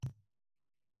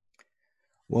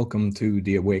Welcome to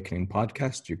the Awakening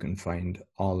Podcast. You can find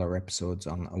all our episodes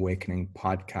on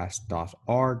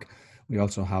awakeningpodcast.org. We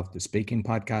also have the Speaking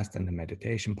Podcast and the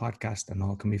Meditation Podcast, and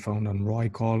all can be found on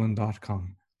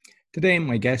roycolin.com. Today,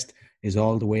 my guest is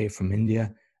all the way from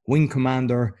India, Wing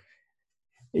Commander.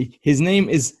 His name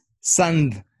is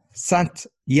Satyendra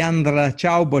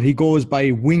Chau, but he goes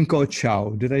by Winko Chau.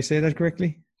 Did I say that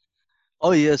correctly?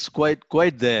 Oh yes, quite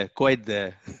there. So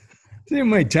you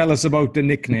might tell us about the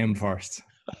nickname first.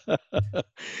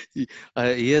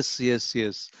 Yes.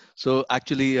 So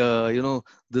actually,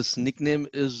 this nickname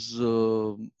is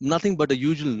nothing but a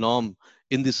usual norm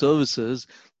in the services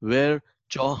where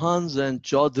Chauhans and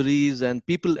Chaudharis and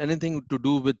people anything to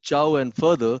do with Chow and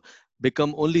further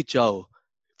become only Chow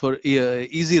for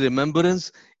easy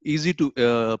remembrance, easy to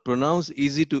pronounce,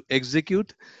 easy to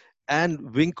execute. And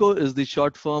Winco is the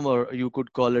short form, or you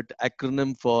could call it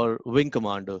acronym for Wing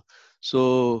Commander.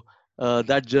 So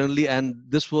that generally, and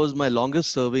this was my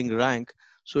longest serving rank,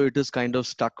 so it is kind of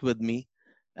stuck with me.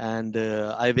 And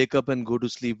I wake up and go to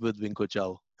sleep with Winco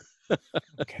Chow.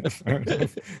 Okay, fair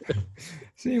enough.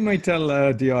 So you might tell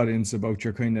the audience about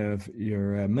your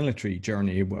military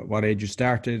journey, what age you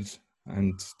started,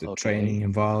 and the training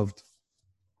involved.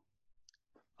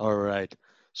 All right.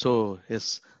 So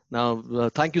yes, now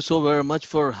thank you so very much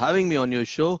for having me on your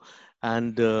show,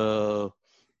 and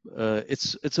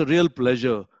it's a real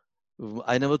pleasure.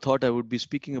 I never thought I would be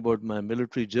speaking about my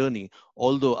military journey,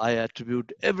 although I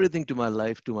attribute everything to my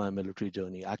life to my military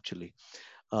journey. Actually,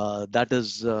 that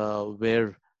is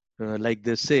where, like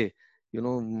they say,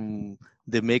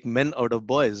 they make men out of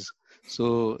boys.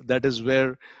 So that is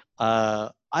where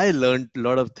I learned a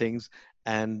lot of things,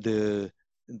 and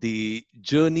the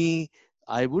journey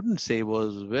I wouldn't say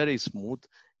was very smooth.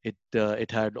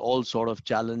 It had all sort of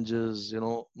challenges,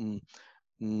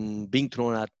 being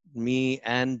thrown at me,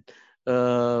 and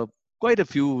quite a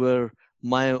few were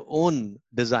my own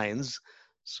designs.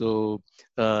 So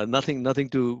nothing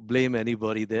to blame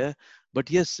anybody there.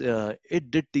 But yes, it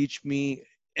did teach me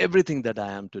everything that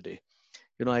I am today.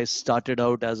 I started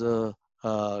out as a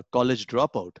college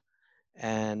dropout,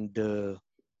 and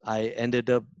I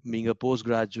ended up being a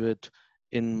postgraduate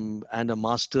in and a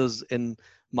master's in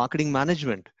marketing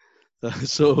management.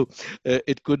 So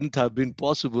it couldn't have been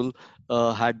possible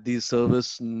had the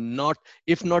service not,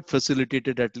 if not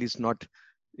facilitated, at least not,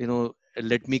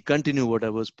 let me continue what I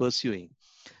was pursuing.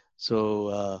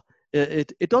 So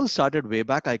it all started way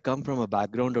back. I come from a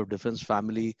background of defense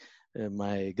family.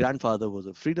 My grandfather was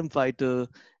a freedom fighter,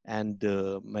 and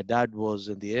my dad was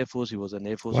in the Air Force. He was an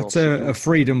Air Force What's officer a too.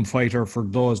 freedom fighter for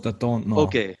those that don't know?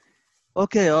 Okay.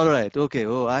 Okay, all right. Okay.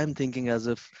 Oh, I'm thinking as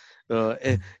if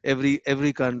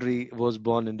every country was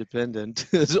born independent.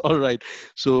 It's all right.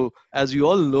 So, as you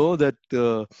all know, that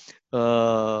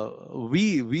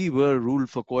we were ruled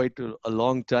for quite a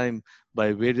long time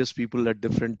by various people at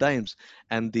different times,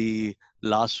 and the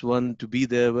last one to be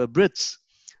there were Brits.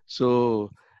 So,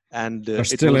 and They're it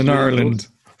still was in during Ireland.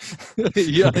 those.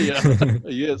 Yeah.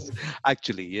 Yes,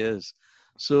 actually, yes.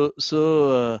 So,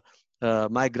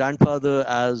 my grandfather,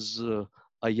 as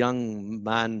a young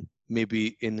man,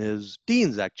 maybe in his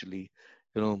teens, actually,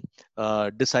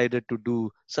 decided to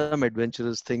do some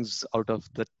adventurous things out of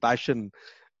that passion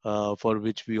for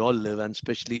which we all live, and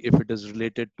especially if it is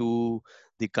related to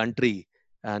the country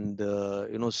and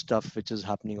stuff which is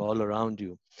happening all around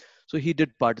you. So he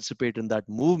did participate in that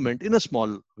movement in a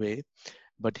small way,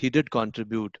 but he did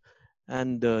contribute,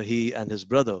 and he and his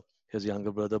brother, his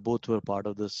younger brother, both were part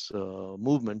of this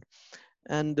movement.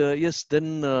 And yes,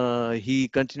 then he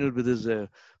continued with his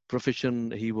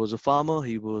profession. He was a farmer.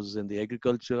 He was in the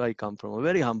agriculture. I come from a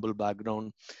very humble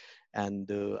background,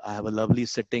 and I have a lovely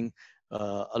setting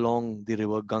along the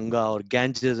river Ganga, or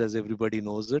Ganges as everybody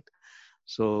knows it.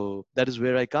 So that is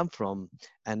where I come from.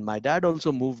 And my dad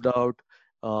also moved out,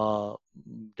 uh,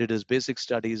 did his basic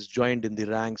studies, joined in the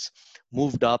ranks,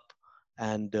 moved up,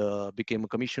 and became a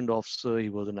commissioned officer. He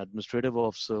was an administrative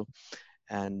officer,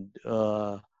 and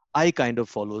I kind of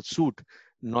followed suit,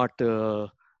 not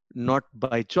not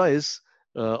by choice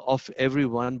of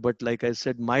everyone, but like I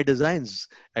said, my designs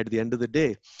at the end of the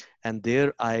day. And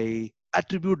there I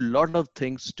attribute a lot of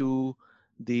things to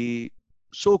the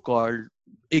so-called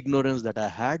ignorance that I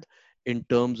had in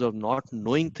terms of not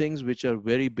knowing things which are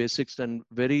very basics and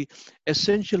very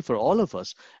essential for all of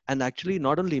us. And actually,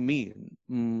 not only me,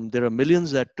 there are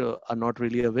millions that are not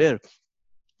really aware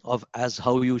of as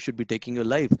how you should be taking your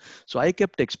life. So I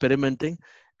kept experimenting,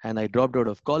 and I dropped out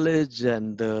of college,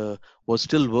 and was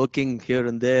still working here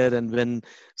and there. And when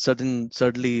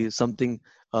suddenly something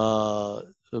uh,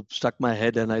 struck my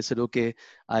head, and I said, okay,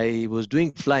 I was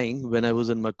doing flying when I was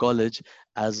in my college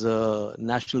as a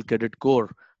National Cadet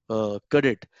Corps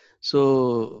cadet.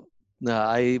 So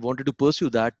I wanted to pursue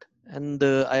that, and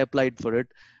I applied for it.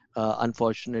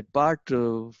 Unfortunate part,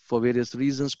 for various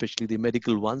reasons, especially the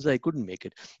medical ones, I couldn't make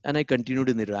it, and I continued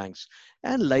in the ranks.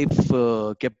 And life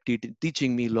kept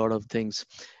teaching me a lot of things,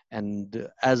 and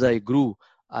as I grew,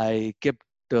 I kept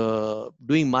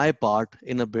doing my part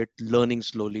in a bit, learning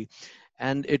slowly.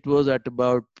 And it was at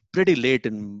about pretty late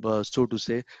in, so to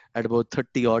say, at about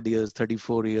 30 odd years,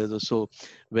 34 years or so,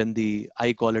 when the,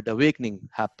 I call it, awakening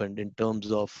happened in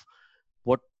terms of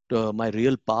what my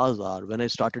real powers are. When I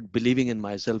started believing in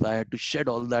myself, I had to shed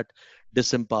all that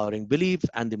disempowering belief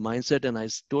and the mindset, and I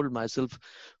told myself,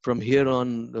 from here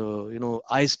on,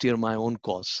 I steer my own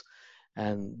course.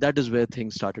 And that is where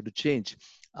things started to change.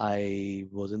 I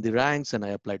was in the ranks and I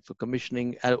applied for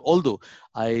commissioning. Although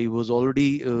I was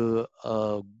already,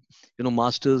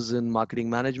 masters in marketing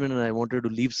management, and I wanted to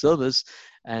leave service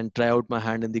and try out my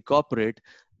hand in the corporate,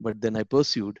 but then I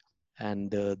pursued, and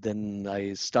then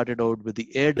I started out with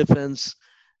the air defense.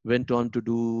 Went on to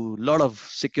do a lot of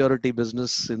security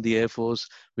business in the Air Force,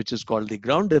 which is called the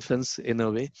ground defense in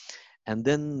a way. And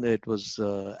then it was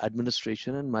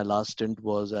administration, and my last stint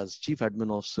was as chief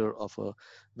admin officer of a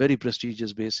very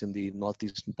prestigious base in the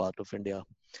northeastern part of India.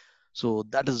 So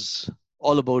that is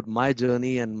all about my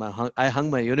journey, and I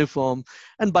hung my uniform,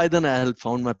 and by then I had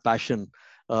found my passion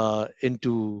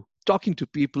into talking to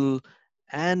people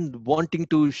and wanting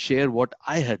to share what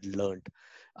I had learned.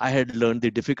 I had learned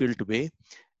the difficult way,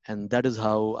 and that is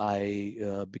how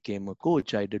I became a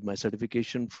coach. I did my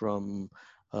certification from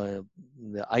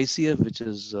the ICF, which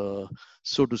is,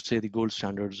 so to say, the gold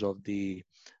standards of the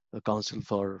Council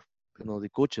for the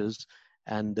coaches,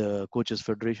 and Coaches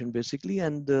Federation, basically.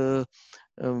 And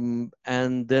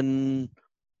then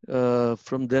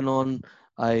from then on,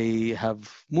 I have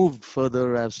moved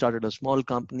further. I've started a small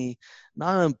company.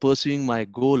 Now I'm pursuing my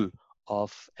goal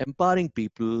of empowering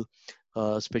people,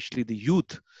 especially the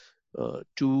youth,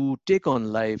 to take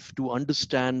on life, to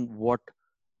understand what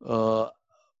uh,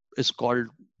 is called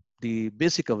the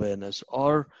basic awareness,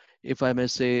 or if I may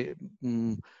say,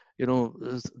 mm,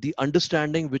 the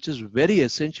understanding which is very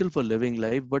essential for living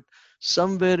life, but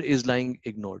somewhere is lying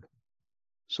ignored.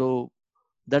 So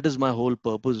that is my whole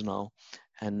purpose now,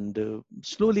 and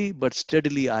slowly but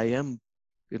steadily I am,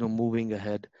 moving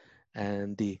ahead,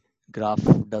 and the graph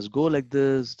does go like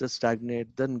this, does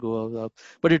stagnate, then go up,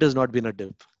 but it has not been a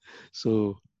dip.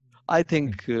 So I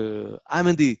think I'm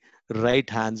in the right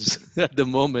hands at the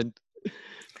moment.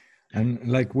 And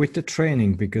like with the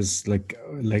training, because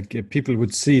people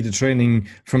would see the training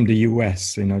from the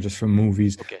US, just from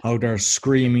movies, Okay. how they're Okay.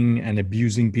 screaming and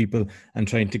abusing people and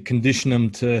trying to condition them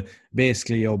to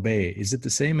basically obey. Is it the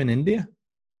same in India?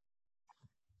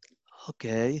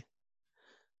 Okay.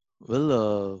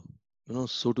 Well,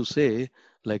 so to say,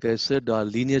 like I said, our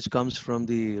lineage comes from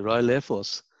the Royal Air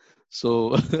Force.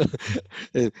 So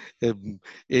if,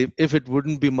 if it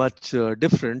wouldn't be much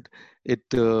different, it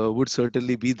would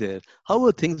certainly be there.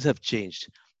 However, things have changed,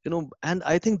 and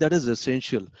I think that is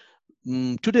essential.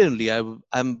 Today only,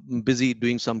 I'm busy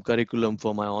doing some curriculum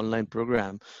for my online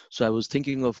program. So I was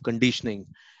thinking of conditioning,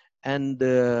 and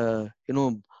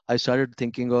I started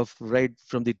thinking of, right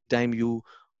from the time you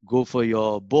go for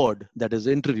your board, that is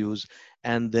interviews,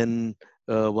 and then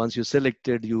once you're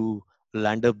selected, you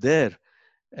land up there,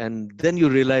 and then you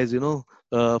realize, for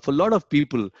a lot of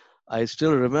people, I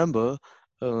still remember,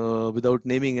 without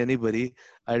naming anybody,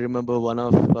 I remember one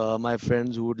of my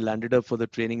friends who would landed up for the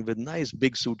training with nice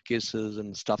big suitcases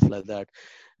and stuff like that,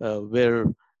 where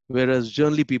whereas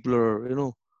generally people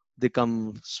are, they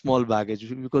come small baggage,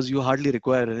 because you hardly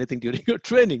require anything during your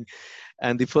training.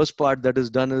 And the first part that is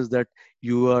done is that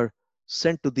you are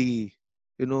sent to the,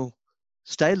 you know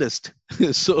stylist.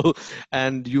 So,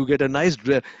 and you get a nice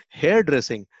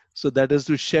hairdressing, so that is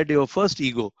to shed your first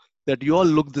ego, that you all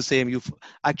look the same. You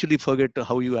actually forget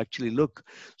how you actually look.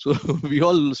 So we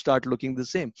all start looking the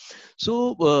same.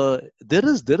 So there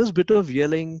is bit of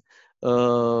yelling,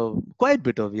 quite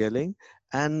bit of yelling,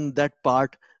 and that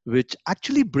part which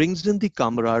actually brings in the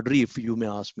camaraderie, if you may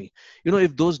ask me.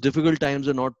 If those difficult times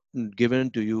are not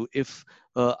given to you, if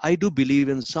I do believe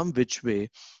in some which way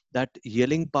that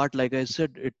yelling part, like I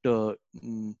said, it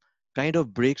kind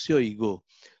of breaks your ego,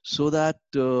 so that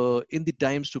in the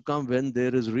times to come, when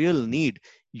there is real need,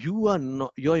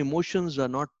 your emotions are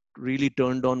not really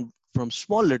turned on from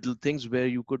small little things where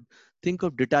you could think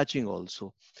of detaching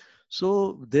also.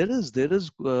 So there is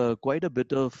quite a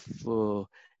bit of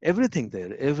everything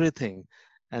there, everything.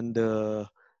 And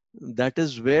that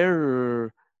is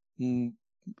where, mm,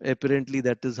 apparently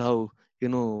that is how,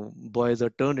 boys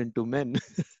are turned into men.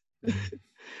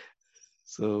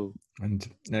 So And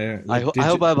I, like, I did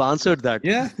hope you? I've answered that.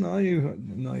 Yeah, no,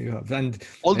 you have. And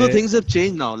Although uh, things have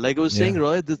changed now, like I was saying, yeah,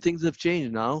 Roy, the things have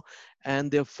changed now,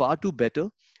 and they're far too better,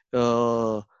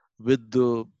 uh, with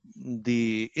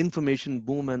the information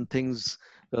boom and things,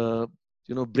 uh,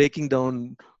 breaking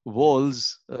down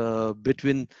walls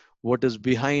between what is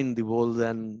behind the walls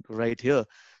and right here.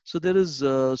 So there is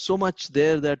so much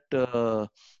there that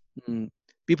mm,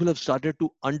 people have started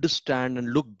to understand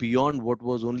and look beyond what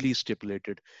was only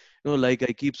stipulated. Like I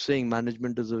keep saying,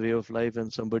 management is a way of life,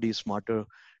 and somebody smarter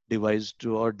devised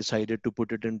or decided to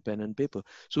put it in pen and paper.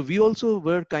 So we also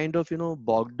were kind of,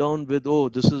 bogged down with, oh,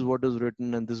 this is what is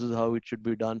written and this is how it should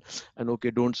be done. And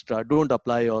okay, don't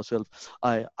apply yourself.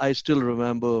 I still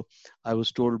remember I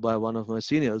was told by one of my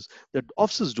seniors that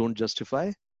officers don't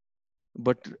justify.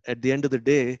 But at the end of the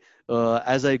day,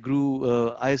 as I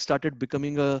grew, I started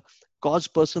becoming a cause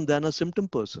person than a symptom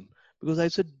person, because I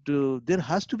said there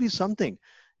has to be something,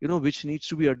 which needs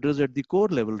to be addressed at the core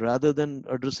level rather than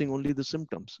addressing only the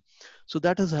symptoms. So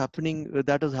that has happened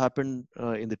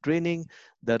in the training,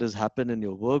 that has happened in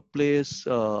your workplace.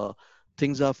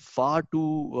 Things are far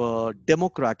too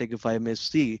democratic, if I may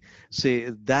say,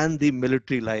 than the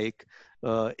military, like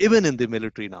even in the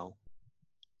military now.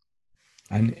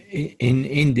 and in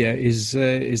India, is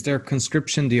there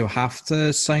conscription? Do you have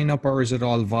to sign up, or is it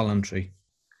all voluntary?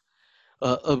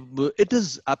 It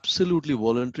is absolutely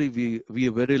voluntary. We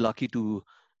are very lucky to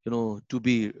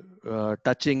be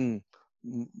touching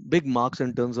big marks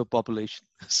in terms of population.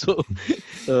 So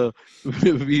uh,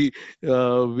 we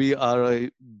we are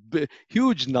a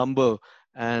huge number,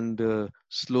 and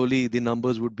slowly the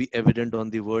numbers would be evident on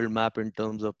the world map in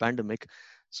terms of pandemic.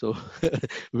 So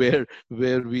where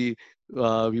we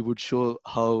would show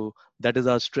how that is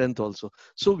our strength also.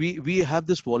 So we have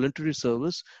this voluntary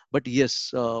service, but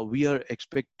yes, we are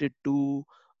expected to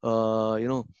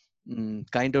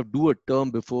kind of do a term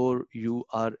before you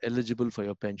are eligible for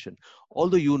your pension,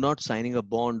 although you're not signing a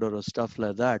bond or a stuff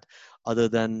like that, other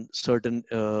than certain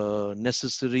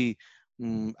necessary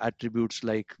attributes,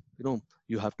 like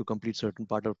you have to complete certain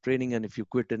part of training, and if you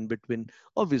quit in between,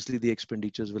 obviously the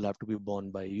expenditures will have to be borne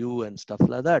by you and stuff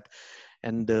like that,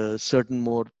 and certain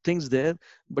more things there.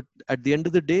 But at the end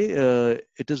of the day,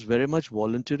 it is very much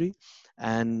voluntary,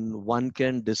 and one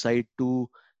can decide to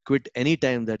quit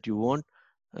anytime that you want.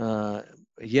 Uh,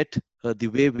 Yet, the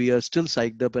way we are still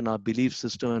psyched up, and our belief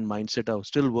system and mindset are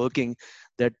still working,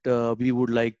 that we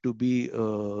would like to be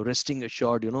resting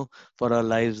assured, for our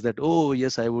lives, that, oh,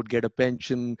 yes, I would get a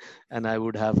pension and I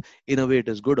would have, in a way, it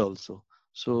is good also.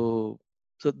 So,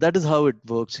 so that is how it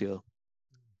works here.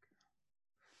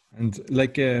 And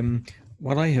like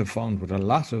what I have found with a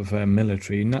lot of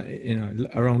military,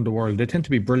 around the world, they tend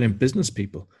to be brilliant business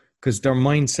people because their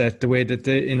mindset, the way that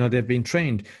they've been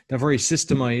trained, they're very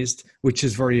systemized, which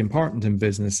is very important in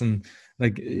business. And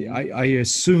like I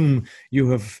assume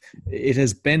it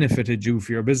has benefited you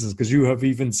for your business, because you have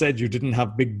even said you didn't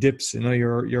have big dips.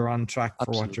 You're on track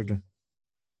for what you're Absolutely. doing.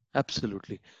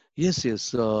 Absolutely. Yes,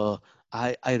 yes.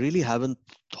 I really haven't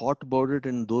thought about it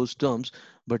in those terms,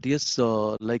 but yes,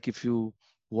 like if you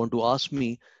want to ask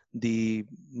me,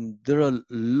 there are a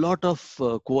lot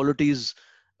of qualities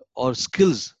or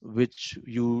skills which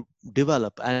you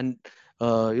develop, and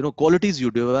qualities you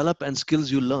develop and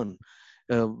skills you learn,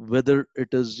 whether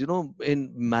it is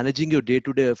in managing your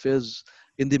day-to-day affairs.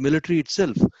 In the military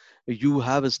itself, you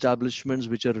have establishments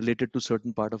which are related to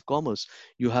certain part of commerce,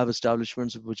 you have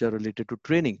establishments which are related to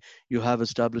training, you have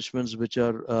establishments which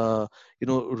are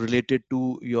related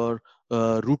to your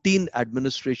routine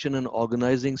administration and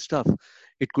organizing stuff.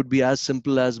 It could be as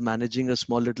simple as managing a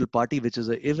small little party, which is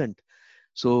an event.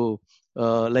 So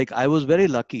like I was very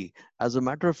lucky. As a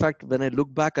matter of fact, when I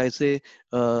look back, I say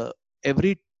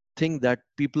everything that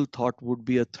people thought would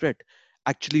be a threat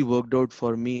actually worked out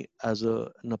for me as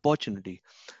an opportunity.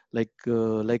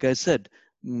 Like I said,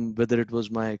 whether it was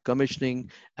my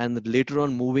commissioning and later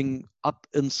on moving up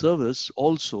in service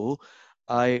also,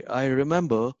 I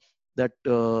remember that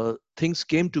things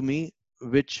came to me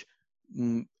which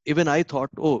even I thought,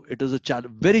 oh, it is a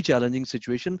very challenging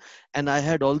situation, and I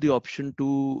had all the option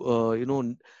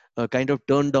to kind of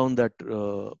turn down that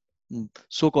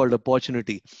so-called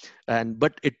opportunity, and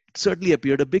but it certainly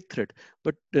appeared a big threat.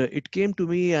 But it came to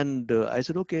me, and I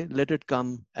said, okay, let it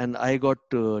come, and I got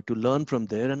to learn from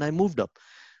there, and I moved up.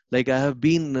 Like I have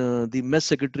been the mess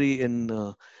secretary in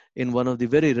one of the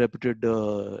very reputed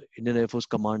Indian Air Force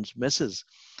Command's messes,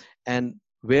 and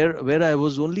where I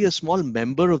was only a small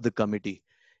member of the committee,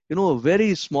 a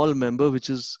very small member, which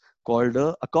is called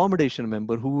a accommodation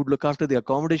member who would look after the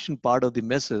accommodation part of the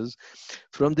messes.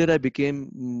 From there I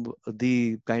became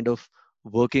the kind of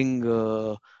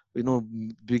working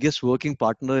biggest working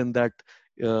partner in that,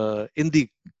 in the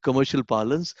commercial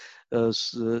parlance,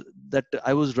 that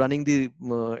I was running the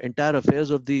entire affairs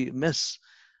of the mess.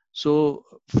 So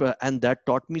and that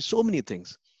taught me so many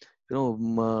things.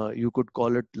 You could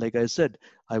call it, like I said,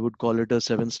 I would call it a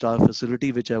 7-star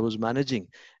facility which I was managing.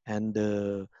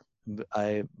 And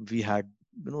I we had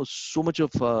so much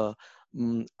of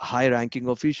high ranking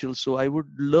officials, so I would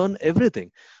learn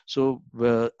everything. So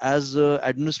as a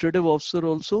administrative officer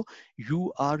also,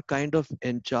 you are kind of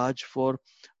in charge for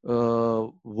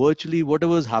virtually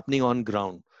whatever is happening on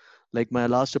ground. Like my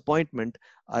last appointment,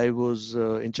 I was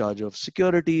in charge of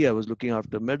security. I was looking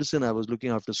after medicine. I was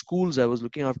looking after schools. I was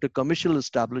looking after commercial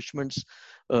establishments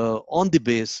on the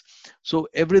base. So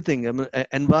everything, I mean,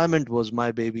 environment was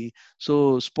my baby.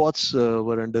 So sports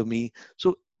were under me.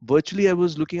 So virtually, I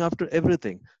was looking after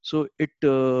everything. So it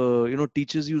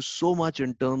teaches you so much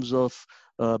in terms of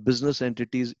business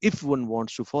entities if one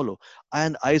wants to follow.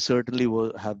 And I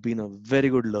certainly have been a very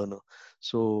good learner.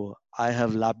 So I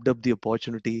have lapped up the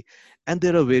opportunity, and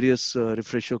there are various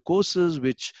refresher courses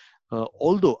which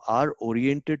although are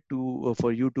oriented to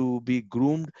for you to be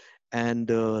groomed and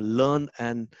learn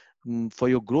and for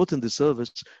your growth in the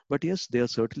service, but yes, they are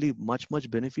certainly much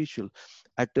beneficial.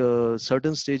 At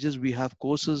certain stages we have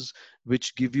courses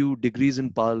which give you degrees in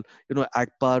par, at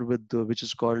par with which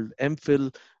is called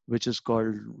MPhil, which is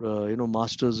called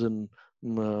masters in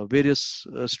various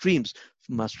streams,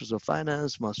 masters of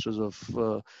finance, masters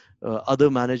of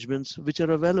other managements, which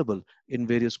are available in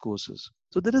various courses.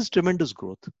 So there is tremendous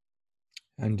growth.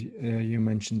 And you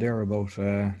mentioned there about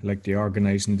like the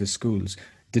organizing the schools.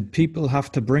 Did people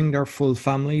have to bring their full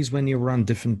families when you were on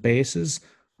different bases,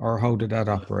 or how did that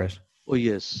operate? Oh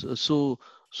yes. So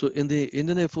in the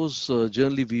Indian Air Force,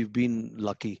 generally we've been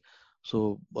lucky.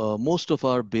 So most of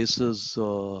our bases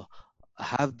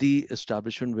have the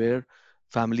establishment where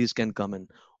families can come in.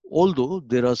 Although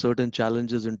there are certain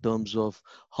challenges in terms of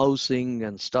housing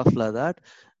and stuff like that,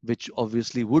 which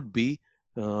obviously would be,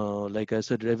 like I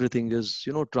said, everything is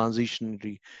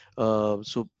transitionary.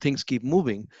 So things keep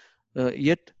moving.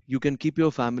 Yet you can keep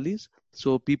your families.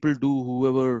 So people do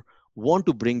whoever want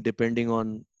to bring depending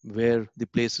on where the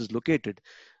place is located.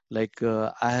 Like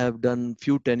I have done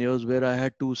few tenures where I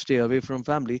had to stay away from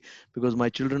family because my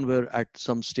children were at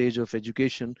some stage of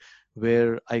education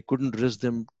where I couldn't risk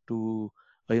them to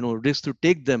risk to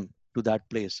take them to that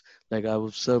place. Like I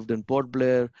was served in Port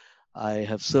Blair. I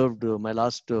have served my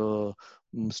last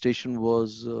station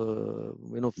was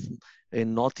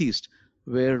in Northeast,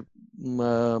 where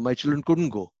my children couldn't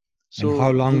go. And how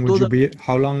So long would those you are, be?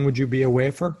 How long would you be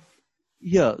away for?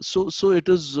 yeah, so it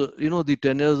is, the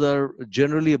tenures are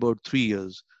generally about 3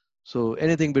 years. So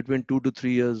anything between 2 to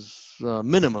 3 years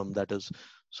minimum, that is.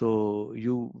 So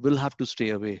you will have to stay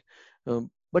away.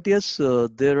 But yes,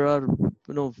 there are,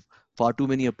 far too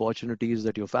many opportunities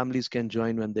that your families can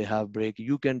join when they have break.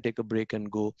 You can take a break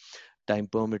and go, time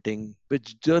permitting,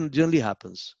 which generally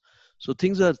happens. So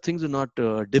things are not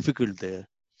difficult there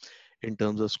in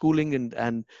terms of schooling,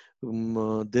 and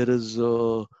there is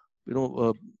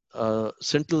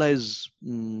centralized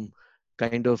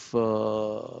kind of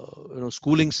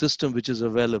schooling system which is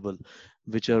available,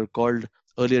 which are called,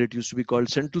 earlier it used to be called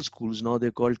central schools, now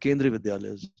they're called Kendriya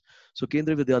Vidyalayas. So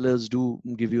Kendriya Vidyalayas do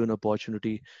give you an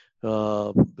opportunity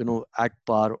at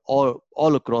par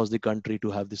all across the country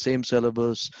to have the same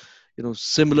syllabus,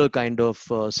 similar kind of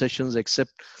sessions,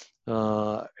 except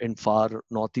in far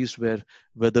northeast where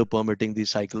weather permitting the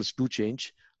cycles do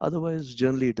change. Otherwise,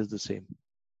 generally it is the same.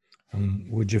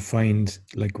 Would you find,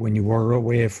 like, when you were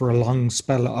away for a long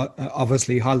spell,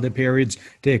 obviously holiday periods,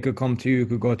 they could come to you, you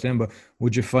could go to them, but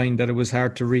would you find that it was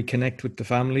hard to reconnect with the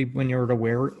family when you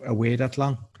were away that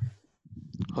long?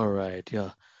 All right,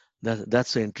 yeah,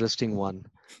 that's an interesting one.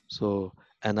 So,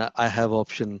 and I have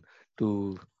option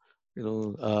to you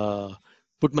know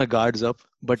put my guards up.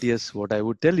 But yes, what I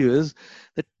would tell you is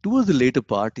that towards the later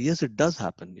part, yes, it does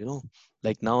happen.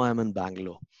 Like now I'm in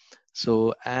Bangalore.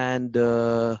 So and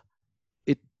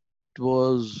it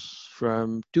was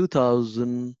from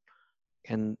 2000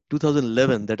 and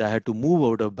 2011 that I had to move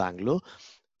out of Bangalore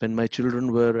when my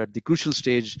children were at the crucial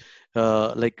stage.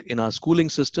 Like in our schooling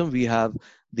system, we have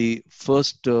the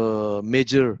first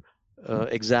major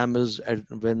exam is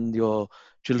when your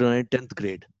children are in 10th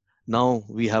grade. Now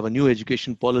we have a new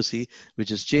education policy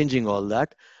which is changing all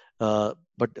that.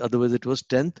 But otherwise it was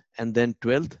 10th and then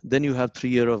 12th. Then you have 3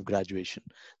 year of graduation.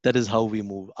 That is how we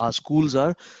move. Our schools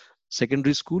are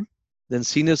secondary school, then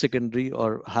senior secondary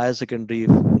or higher secondary, if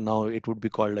now it would be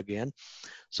called again.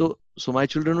 So my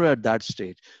children were at that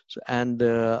stage. So and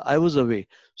I was away.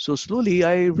 So slowly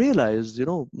I realized,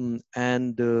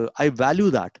 and I value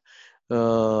that,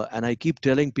 and I keep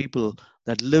telling people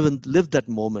that live that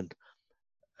moment.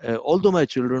 Although my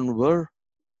children were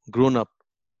grown up,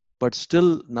 but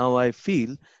still now I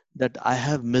feel that I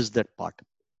have missed that part.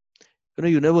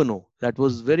 You never know. That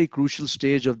was very crucial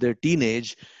stage of their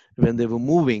teenage when they were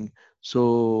moving.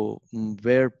 So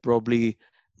where probably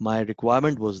my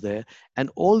requirement was there.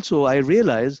 And also I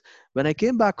realized when I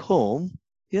came back home,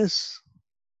 yes,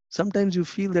 sometimes you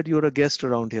feel that you're a guest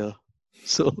around here.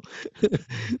 So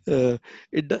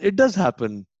it does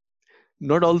happen.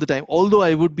 Not all the time, although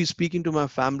I would be speaking to my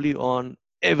family on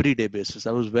everyday basis.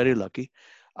 I was very lucky.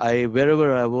 I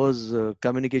Wherever I was,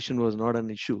 communication was not an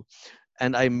issue,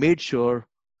 and I made sure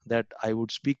that I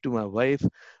would speak to my wife,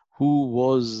 who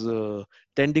was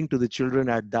tending to the children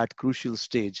at that crucial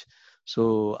stage.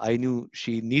 So I knew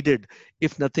she needed,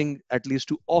 if nothing, at least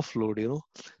to offload.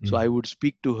 So Mm. I would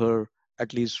speak to her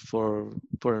at least for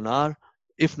an hour,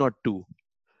 if not two.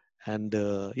 And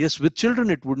yes, with children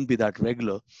it wouldn't be that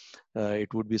regular.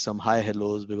 It would be some hi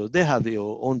hellos because they have their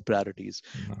own priorities.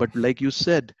 No. But like you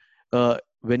said,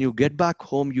 when you get back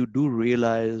home, you do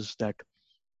realize that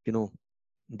you know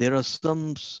there are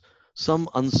some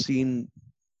unseen,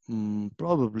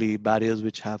 probably barriers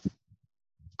which have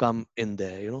come in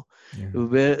there. Yeah.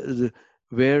 Where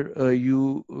where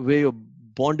your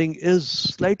bonding is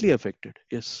slightly affected.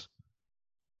 Yes,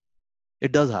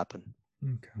 it does happen.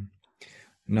 Okay.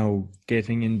 Now,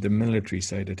 getting in the military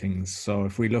side of things. So,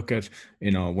 if we look at,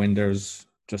 when there's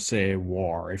just say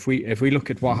war, if we look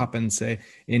at what happened, say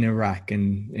in Iraq,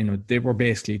 and they were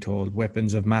basically told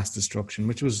weapons of mass destruction,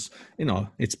 which was,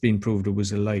 it's been proved it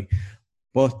was a lie.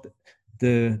 But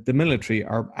the military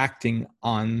are acting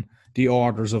on the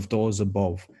orders of those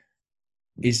above.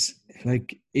 Is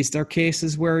there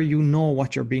cases where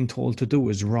what you're being told to do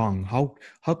is wrong?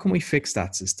 How can we fix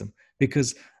that system?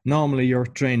 Because normally you're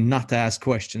trained not to ask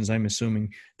questions. I'm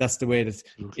assuming that's the way that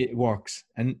Absolutely. it works,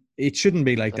 and it shouldn't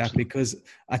be like that, Absolutely. because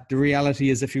the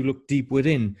reality is, if you look deep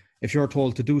within, if you're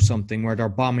told to do something where they're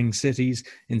bombing cities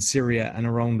in Syria and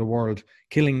around the world,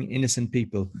 killing innocent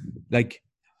people, like,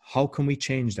 how can we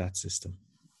change that system?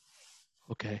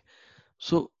 Okay.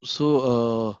 So,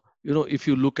 if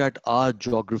you look at our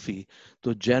geography,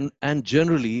 and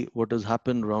generally what has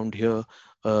happened around here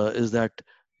is that,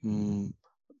 um,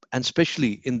 and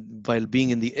especially in while being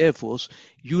in the Air Force,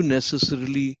 you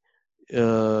necessarily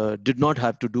did not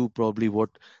have to do probably what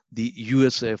the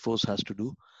US Air Force has to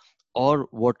do, or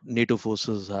what NATO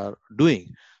forces are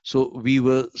doing. So we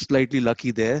were slightly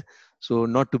lucky there, so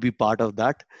not to be part of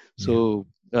that. Yeah. So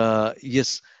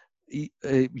yes,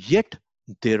 yet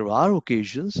there are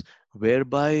occasions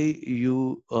whereby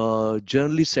you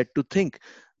generally set to think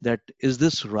that is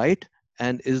this right,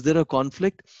 and is there a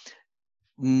conflict.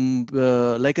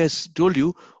 Like told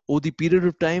you, over the period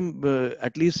of time,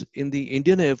 at least in the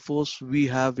Indian Air Force, we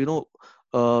have,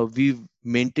 we've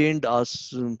maintained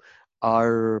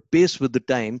our pace with the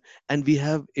time, and we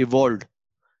have evolved.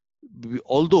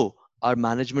 Although our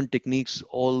management techniques,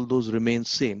 all those remain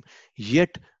same,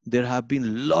 yet there have been a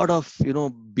lot of,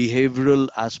 behavioral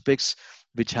aspects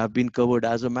which have been covered.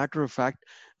 As a matter of fact,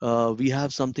 we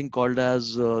have something called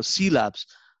as C Labs,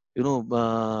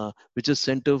 which is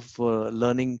Center for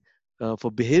Learning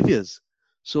for Behaviors.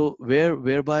 So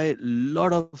whereby a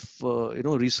lot of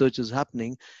research is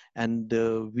happening, and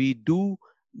we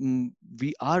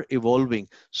are evolving.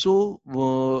 So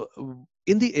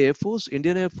in the Air Force,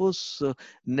 Indian Air Force,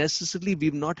 necessarily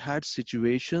we've not had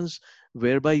situations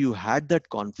whereby you had that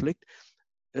conflict.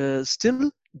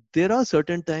 Still, there are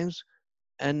certain times,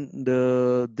 and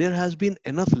there has been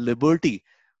enough liberty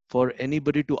for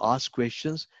anybody to ask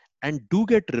questions and do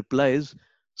get replies.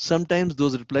 Sometimes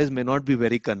those replies may not be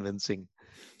very convincing.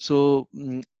 So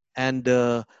and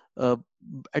uh,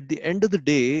 at the end of the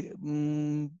day,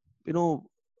 you know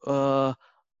uh,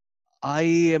 I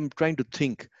am trying to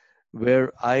think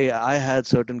where I had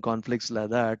certain conflicts like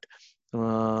that,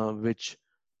 which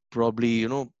probably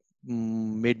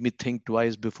made me think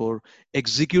twice before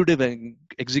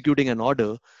executing an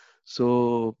order.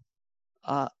 So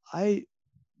I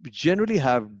generally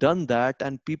have done that,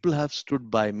 and people have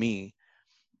stood by me.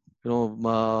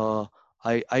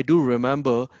 I do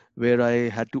remember where I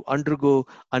had to undergo,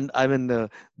 and I mean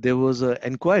there was an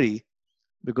inquiry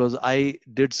because I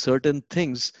did certain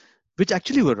things which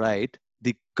actually were right.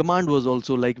 The command was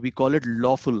also, like, we call it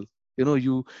lawful.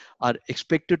 You are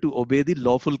expected to obey the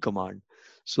lawful command.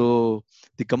 So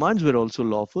the commands were also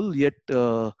lawful, yet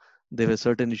there were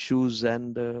certain issues,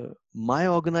 and my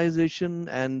organization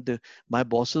and my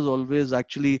bosses always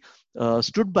actually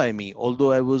stood by me,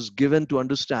 although I was given to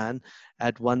understand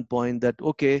at one point that,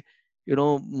 okay,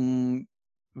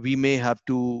 we may have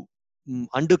to,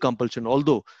 under compulsion,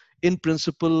 although in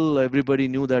principle everybody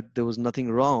knew that there was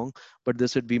nothing wrong, but they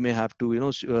said we may have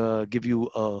to, give you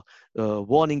a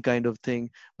warning kind of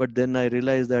thing. But then I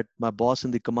realized that my boss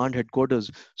in the command headquarters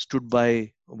stood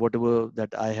by whatever that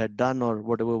I had done or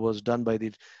whatever was done by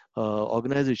the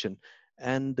organization.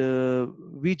 And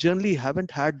we generally haven't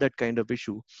had that kind of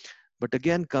issue. But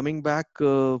again, coming back,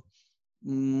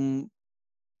 mm,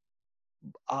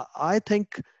 I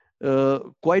think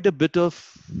quite a bit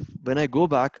of, when I go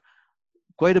back,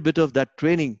 quite a bit of that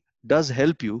training does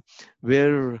help you,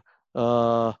 where,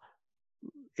 uh,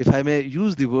 if I may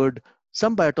use the word,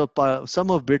 some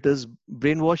of it is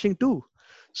brainwashing too.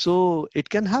 So it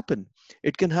can happen.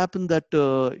 It can happen that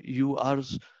you are,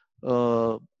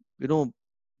 you know,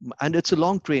 and it's a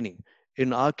long training.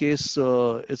 In our case,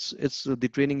 it's the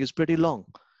training is pretty long.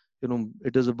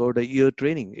 It is about a year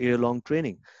long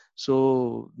training.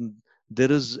 So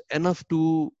there is enough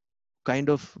to kind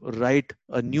of write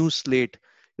a new slate,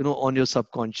 on your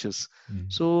subconscious.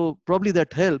 Mm. So probably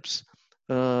that helps.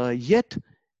 Yet,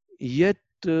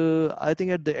 I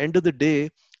think at the end of the day,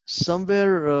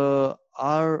 somewhere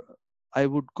our, I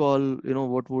would call,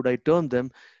 what would I term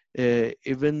them?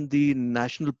 Even the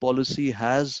national policy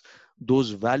has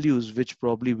those values which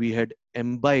probably we had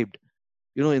imbibed,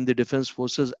 in the defense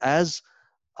forces, as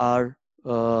our,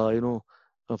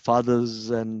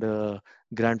 fathers and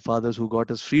grandfathers who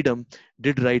got us freedom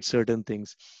did write certain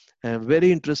things.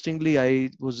 Very interestingly,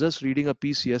 I was just reading a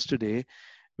piece yesterday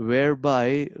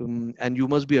whereby, and you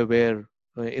must be aware,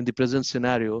 in the present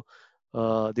scenario,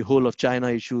 the whole of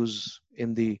China issues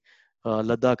in the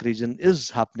Ladakh region is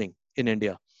happening in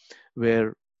India,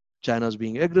 where China is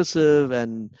being aggressive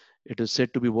and it is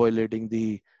said to be violating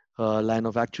the line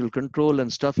of actual control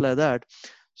and stuff like that.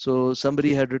 So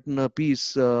somebody had written a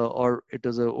piece, or it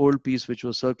is an old piece which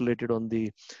was circulated on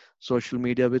the social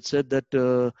media, which said that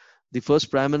the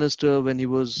first prime minister, when he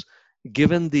was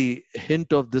given the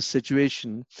hint of this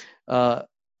situation, uh,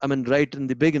 I mean, right in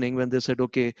the beginning, when they said,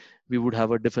 okay, we would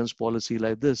have a defense policy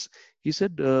like this, he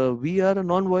said, we are a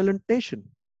non-violent nation.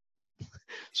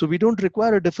 So we don't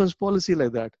require a defense policy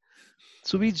like that.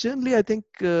 So we generally, I think,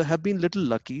 have been little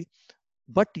lucky,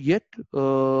 but yet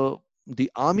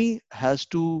the army has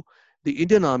to, the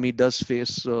Indian army does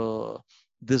face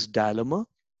this dilemma,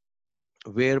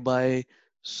 whereby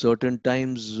certain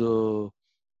times,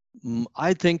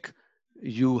 I think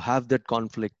you have that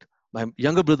conflict. My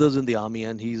younger brother's in the army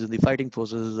and he's in the fighting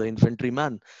forces as an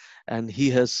infantryman, and he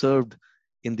has served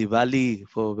in the valley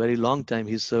for a very long time.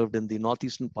 He's served in the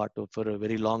northeastern part of for a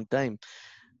very long time,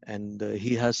 and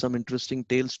he has some interesting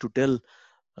tales to tell,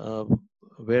 uh,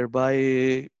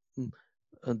 whereby, mm,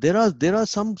 there are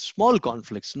some small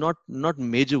conflicts, not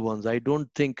major ones. I don't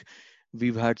think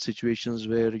we've had situations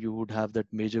where you would have that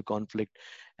major conflict.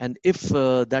 And if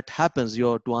that happens,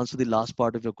 to answer the last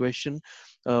part of your question,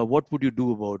 what would you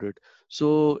do about it?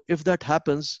 So if that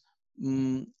happens,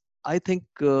 um, I think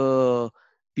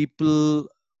people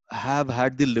have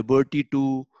had the liberty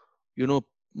to, you know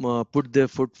put their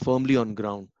foot firmly on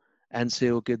ground and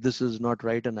say, okay, this is not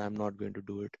right and I'm not going to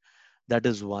do it. That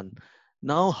is one.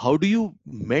 Now, how do you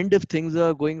mend if things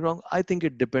are going wrong? I think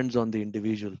it depends on the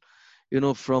individual.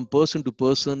 From person to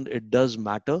person, it does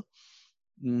matter.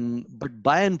 But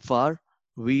by and far,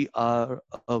 we are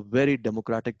a very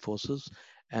democratic forces,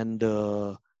 and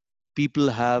people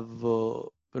have,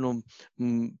 you know,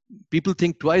 mm, people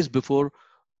think twice before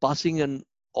passing an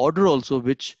order also,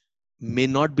 which may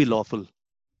not be lawful. Mm.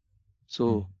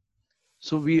 So,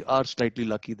 so we are slightly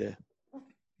lucky there.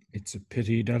 It's a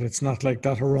pity that it's not like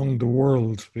that around the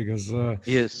world because,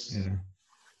 Yes, yeah.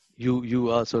 you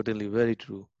are certainly very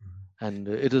true, and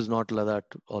it is not like that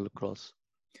all across.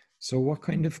 So, what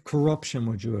kind of corruption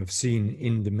would you have seen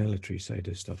in the military side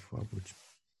of stuff? What would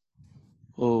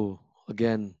Oh,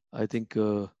 again, I think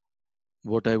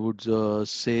what I would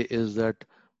say is that,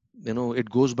 it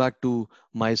goes back to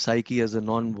my psyche as a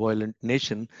non-violent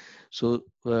nation. So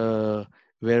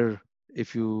where,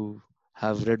 if you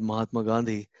have read Mahatma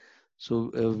Gandhi,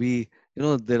 so we,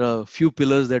 there are few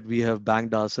pillars that we have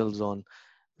banked ourselves on,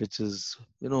 which is,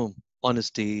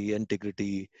 honesty,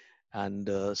 integrity, and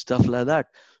stuff like that.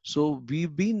 So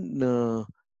we've been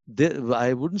there.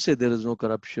 I wouldn't say there is no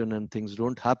corruption and things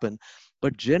don't happen,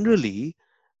 but generally,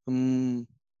 um,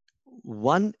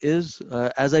 one is,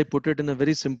 as I put it in a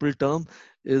very simple term,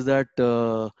 is that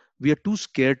we are too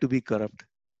scared to be corrupt,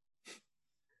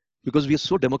 because we are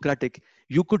so democratic.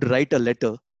 You could write a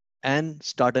letter and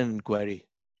start an inquiry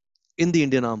in the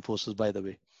Indian Armed Forces, by the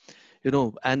way.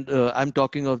 And I'm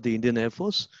talking of the Indian Air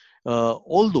Force.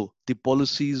 Although the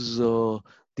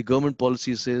government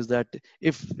policy says that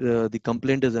if the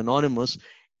complaint is anonymous,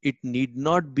 it need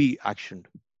not be actioned.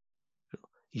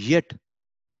 Yet,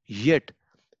 yet,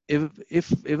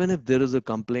 if even if there is a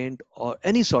complaint or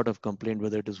any sort of complaint,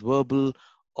 whether it is verbal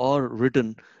or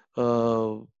written,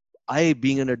 uh, I,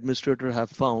 being an administrator, have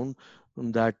found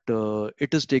that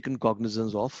it is taken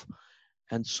cognizance of,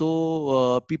 and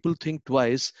so people think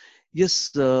twice.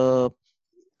 Yes, uh,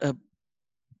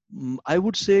 I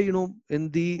would say,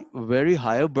 in the very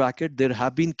higher bracket, there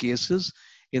have been cases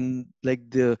in like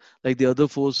the other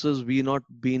forces. We not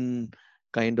been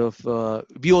kind of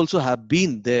we also have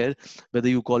been there, whether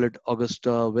you call it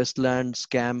Augusta Westland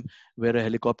scam, where a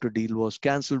helicopter deal was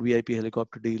cancelled, VIP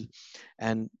helicopter deal,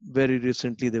 and very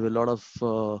recently there were a lot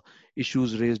of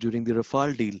issues raised during the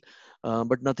Rafale deal,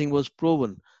 but nothing was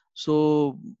proven.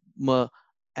 So, uh,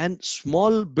 and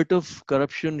small bit of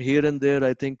corruption here and there,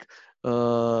 I think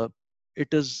uh,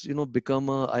 it has become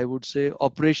a, I would say,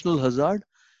 operational hazard.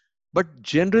 But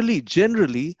generally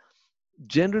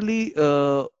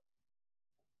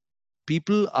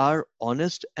people are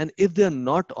honest, and if they are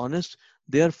not honest,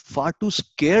 they are far too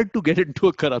scared to get into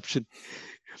a corruption.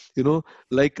 you know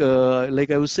like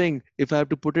I was saying, if I have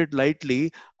to put it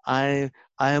lightly, I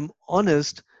am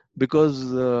honest because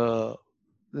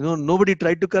nobody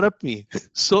tried to corrupt me.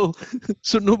 So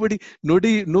so nobody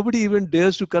even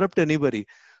dares to corrupt anybody.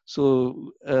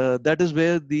 So that is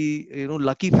where the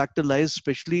lucky factor lies,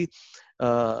 especially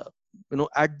uh,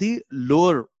 at the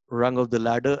lower rung of the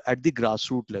ladder, at the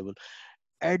grassroots level.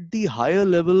 At the higher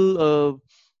level,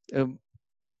 um,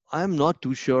 I'm not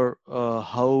too sure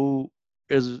how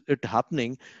is it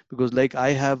happening, because like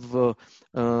I'm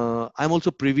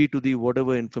also privy to the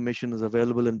whatever information is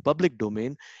available in public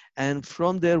domain, and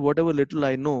from there, whatever little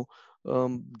I know,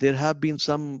 there have been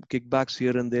some kickbacks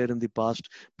here and there in the past,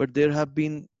 but there have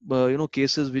been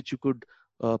cases which you could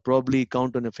probably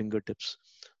count on your fingertips.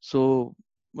 So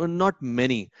not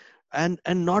many, and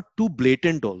not too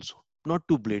blatant also, not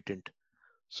too blatant.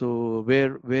 So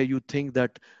where you think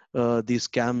that these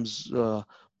scams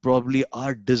probably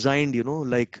are designed,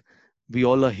 like we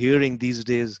all are hearing these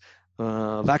days,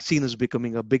 vaccine is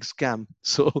becoming a big scam.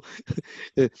 So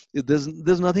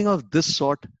there's nothing of this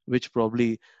sort, which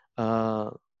probably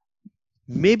uh,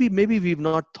 maybe we've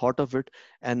not thought of it,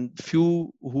 and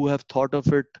few who have thought of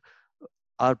it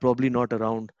are probably not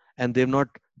around, and they've not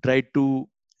tried to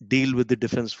deal with the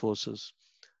defense forces.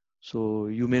 So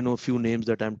you may know few names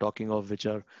that I'm talking of,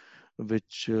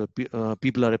 which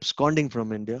people are absconding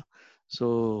from India.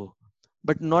 So,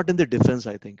 but not in the defense,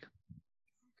 I think.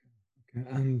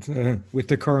 And with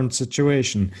the current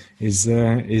situation, is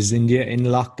India in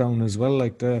lockdown as well,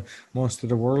 like the most of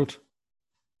the world?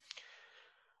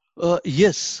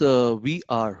 Yes, we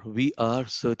are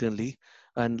certainly,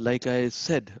 and like I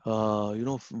said,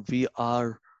 we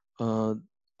are. Uh,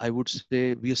 I would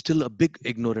say we are still a big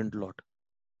ignorant lot.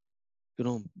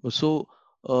 So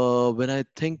when I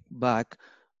think back,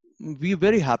 we're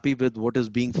very happy with what is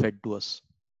being fed to us,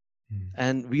 Mm.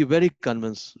 and we're very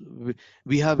convinced.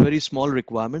 We have very small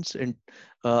requirements, and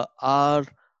our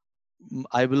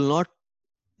I will not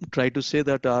try to say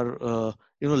that our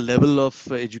level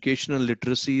of educational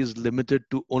literacy is limited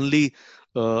to only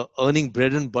earning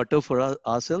bread and butter for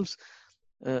ourselves.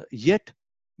 Yet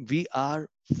we are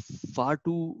far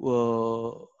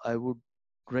too I would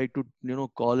try to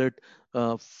call it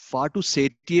far too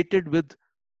satiated with,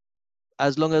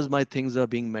 as long as my things are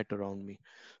being met around me.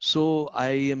 So I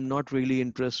am not really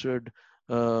interested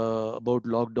about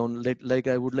lockdown. Like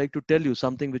I would like to tell you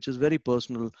something which is very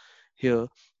personal here,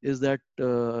 is that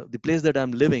the place that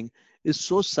I'm living is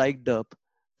so psyched up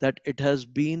that it has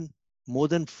been more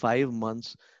than 5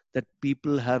 months that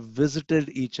people have visited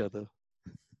each other.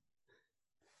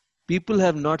 People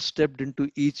have not stepped into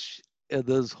each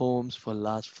other's homes for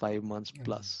last 5 months Oh,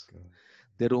 plus. God.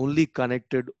 They're only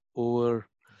connected over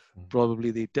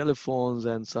probably the telephones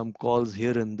and some calls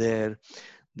here and there.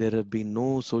 There have been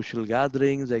no social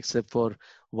gatherings except for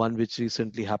one which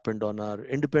recently happened on our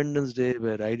Independence Day,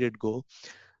 where I did go.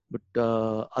 But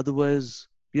otherwise,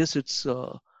 yes, it's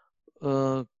uh,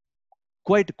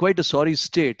 quite a sorry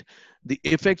state. The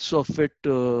effects of it,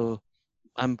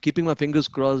 I'm keeping my fingers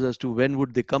crossed as to when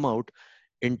would they come out,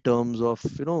 in terms of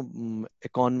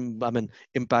I mean,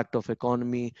 impact of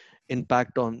economy,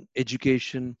 impact on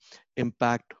education,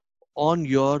 impact on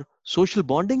your social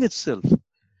bonding itself.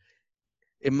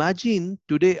 Imagine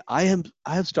today, I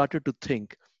have started to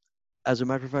think. As a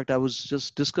matter of fact, I was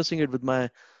just discussing it with my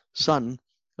son,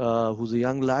 who's a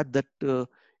young lad, that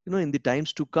in the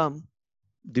times to come,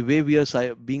 the way we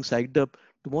are being psyched up,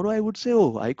 tomorrow I would say,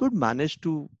 oh, I could manage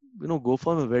to, go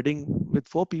for a wedding with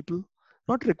 4 people,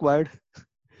 not required,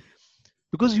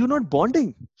 because you're not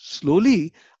bonding.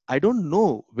 Slowly, I don't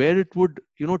know where it would,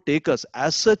 take us.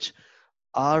 As such,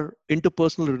 our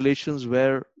interpersonal relations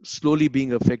were slowly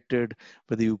being affected,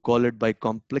 whether you call it by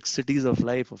complexities of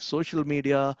life, of social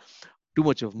media, too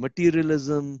much of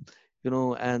materialism,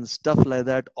 and stuff like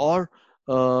that, or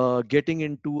getting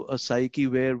into a psyche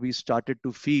where we started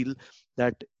to feel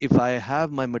that if I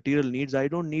have my material needs, I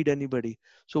don't need anybody.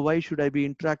 So why should I be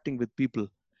interacting with people?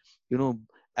 you know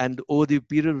and over the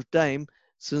period of time,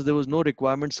 since there was no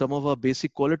requirement, some of our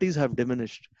basic qualities have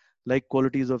diminished, like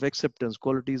qualities of acceptance,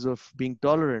 qualities of being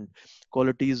tolerant,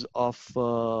 qualities of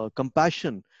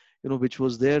compassion, which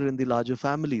was there in the larger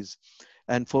families,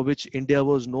 and for which India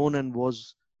was known and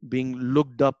was being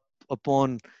looked up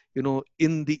upon,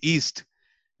 in the East.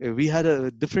 We had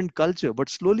a different culture, but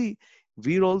slowly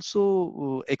we're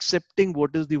also accepting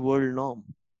what is the world norm.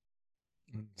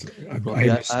 Probably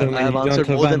I'm I assuming have you don't answered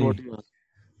have more than what any. you asked.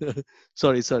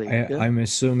 Sorry. Yeah. I'm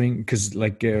assuming because,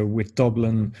 like, with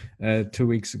Dublin 2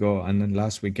 weeks ago, and then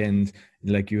last weekend,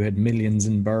 like you had millions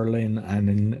in Berlin and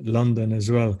in London as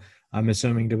well. I'm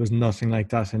assuming there was nothing like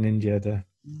that in India.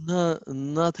 No,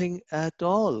 nothing at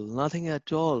all. Nothing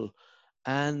at all.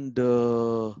 And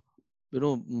you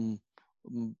know, mm,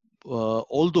 mm,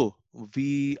 although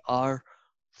we are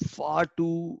far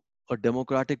too a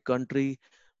democratic country,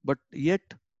 but yet,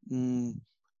 mm,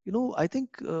 I think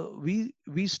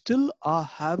we still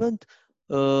haven't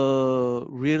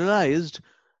realized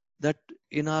that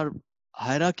in our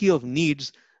hierarchy of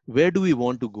needs, where do we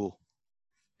want to go?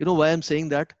 Why I'm saying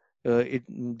that? There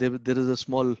is a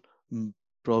small, mm,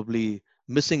 probably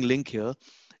missing link here,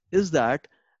 is that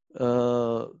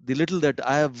the little that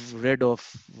I have read of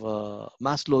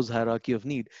Maslow's hierarchy of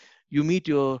need, you meet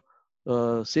your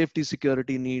safety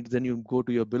security needs, then you go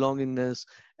to your belongingness,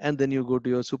 and then you go to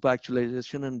your super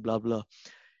actualization and blah blah.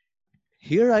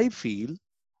 Here I feel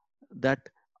that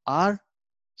our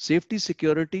safety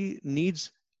security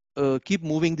needs keep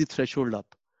moving the threshold up.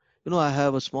 I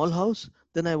have a small house,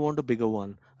 then I want a bigger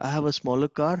one. I have a smaller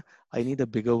car, I need a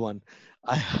bigger one.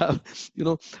 I have,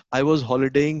 I was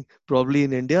holidaying probably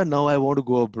in India, now I want to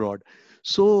go abroad.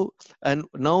 So, and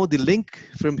now the link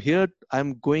from here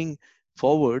I'm going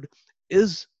forward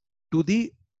is to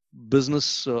the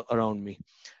business around me,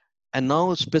 and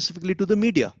now specifically to the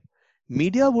media.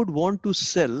 Media would want to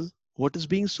sell what is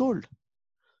being sold.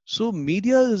 So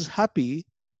media is happy,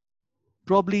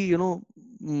 probably,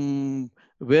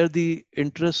 where the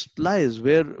interest lies,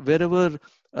 wherever,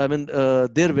 I mean,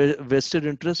 their vested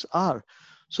interests are.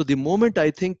 So the moment,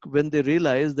 I think, when they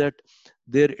realize that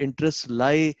their interests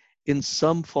lie in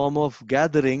some form of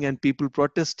gathering and people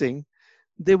protesting,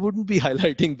 they wouldn't be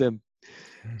highlighting them.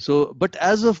 So, but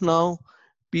as of now,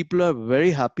 people are very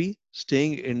happy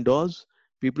staying indoors.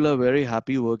 People are very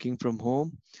happy working from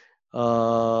home.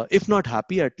 If not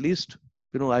happy, at least,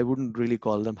 I wouldn't really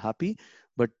call them happy,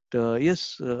 but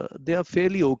yes, they are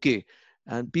fairly okay,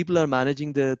 and people are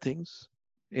managing their things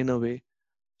in a way.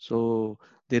 So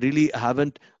they really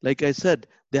haven't, like I said,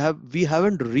 we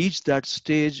haven't reached that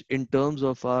stage in terms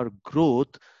of our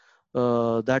growth,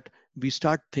 that we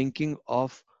start thinking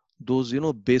of those,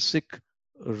 basic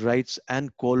rights and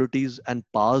qualities and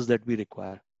powers that we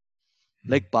require,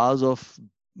 like powers of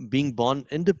being born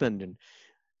independent.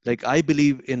 Like I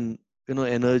believe in,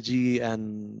 energy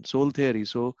and soul theory.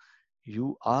 So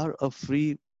you are a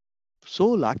free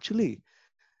soul actually.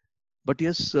 But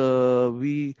yes,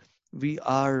 we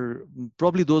are,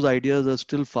 probably those ideas are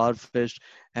still far fetched,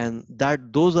 and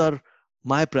that those are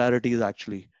my priorities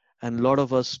actually. And a lot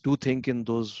of us do think in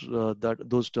those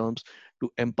terms,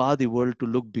 to empower the world to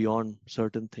look beyond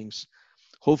certain things.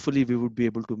 Hopefully we would be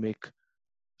able to make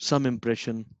some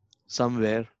impression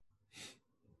somewhere.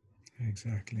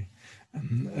 Exactly.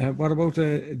 What about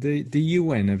the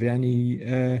UN? Have you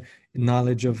any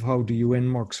knowledge of how the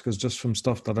UN works? Because just from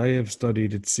stuff that I have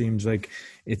studied, it seems like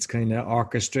it's kind of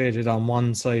orchestrated on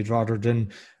one side rather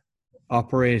than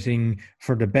operating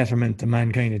for the betterment of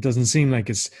mankind. It doesn't seem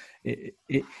like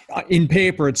in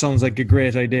paper. It sounds like a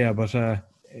great idea, but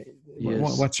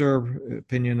Yes. what's your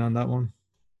opinion on that one?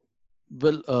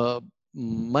 Well,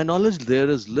 my knowledge there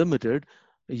is limited.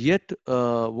 Yet,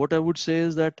 what I would say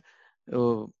is that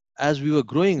uh, as we were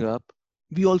growing up,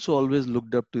 we also always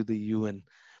looked up to the UN.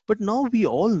 But now we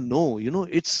all know,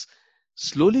 it's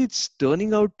slowly it's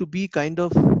turning out to be kind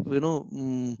of,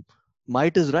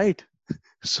 might is right.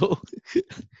 So,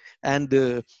 and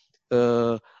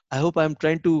I hope I'm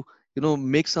trying to,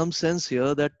 make some sense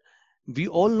here, that we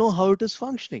all know how it is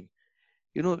functioning.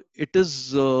 it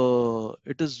is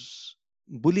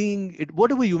bullying, it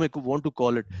whatever you may want to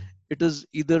call it. It is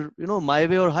either my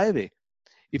way or highway.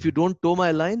 If you don't toe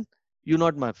my line, you're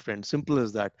not my friend. Simple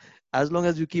as that. As long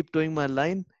as you keep toeing my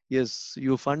line, yes,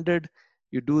 you're funded,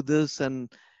 you do this, and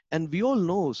we all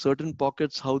know certain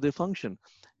pockets how they function.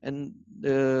 And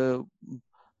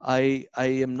I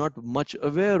am not much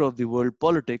aware of the world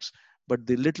politics, but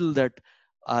the little that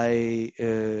I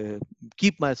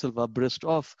keep myself abreast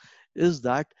of is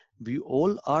that we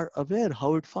all are aware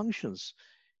how it functions.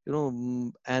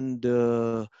 And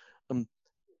um,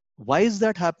 why is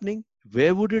that happening?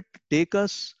 Where would it take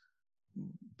us?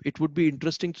 It would be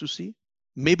interesting to see.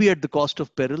 Maybe at the cost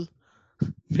of peril,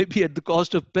 maybe at the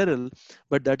cost of peril,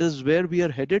 but that is where we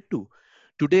are headed to.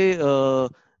 Today,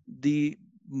 the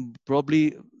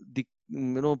probably the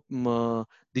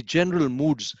the general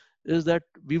moods is that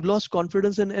we've lost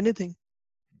confidence in anything.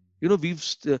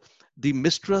 The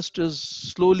mistrust is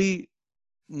slowly,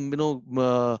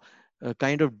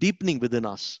 kind of deepening within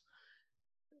us.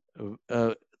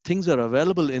 Things are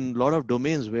available in a lot of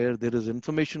domains where there is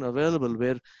information available,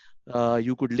 where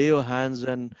you could lay your hands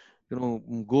and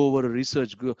go over a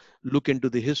research, look into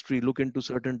the history, look into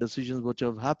certain decisions which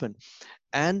have happened,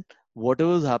 and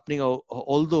whatever is happening.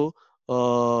 Although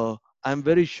I'm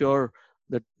very sure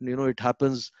that it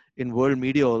happens in world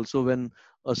media also. When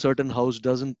a certain house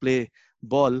doesn't play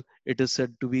ball, it is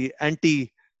said to be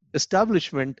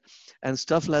anti-establishment and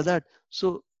stuff like that.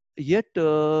 So yet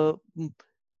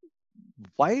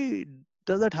why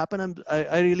does that happen?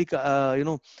 I really,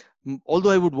 although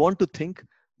I would want to think,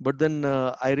 but then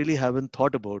I really haven't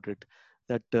thought about it.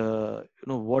 That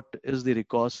what is the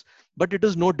recourse? But it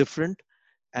is no different.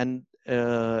 And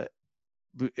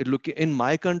look, in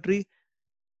my country,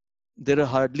 there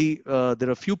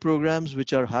are few programs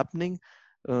which are happening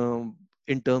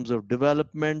in terms of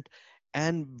development,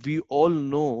 and we all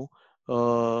know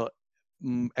uh,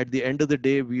 at the end of the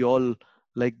day, we all,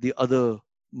 like the other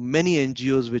many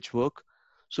NGOs which work,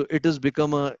 so it has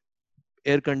become a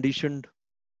air conditioned,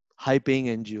 high paying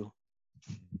NGO.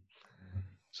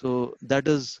 So that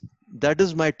is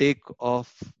my take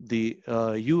of the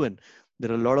UN.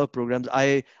 There are a lot of programs.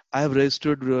 I have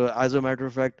registered, as a matter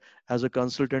of fact, as a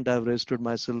consultant. I have registered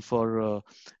myself for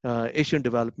Asian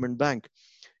Development Bank.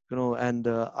 And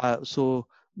so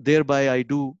thereby I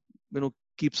do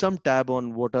keep some tab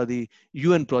on what are the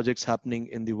UN projects happening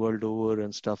in the world over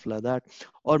and stuff like that,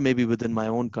 or maybe within my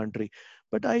own country.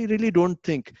 But I really don't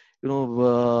think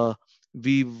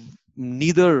we've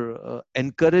neither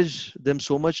encouraged them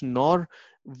so much, nor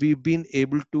we've been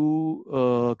able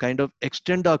to kind of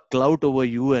extend our clout over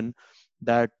UN,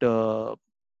 that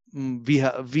we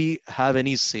have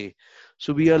any say.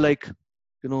 So we are like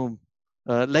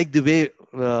the way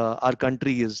our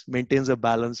country is maintains a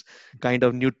balance, kind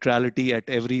of neutrality at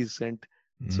every cent.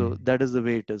 So Mm. that is the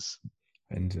way it is.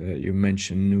 And you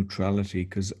mentioned neutrality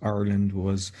because Ireland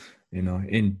was,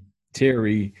 in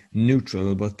theory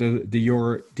neutral, but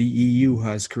the EU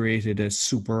has created a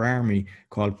super army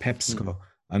called Hmm. PepsiCo.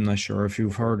 I'm not sure if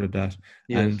you've heard of that.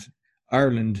 And Yes.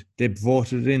 Ireland, they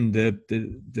voted in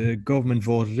the government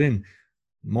voted in.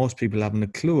 Most people haven't a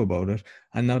clue about it,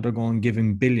 and now they're going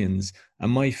giving billions.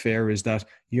 And my fear is that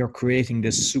you're creating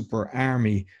this super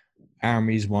army.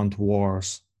 Armies want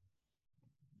wars.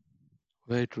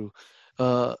 Very true.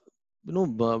 uh,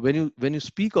 when you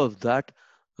speak of that,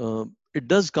 uh, it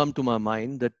does come to my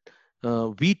mind that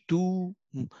we too,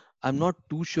 I'm not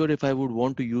too sure if I would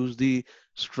want to use the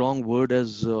strong word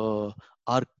as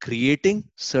are creating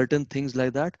certain things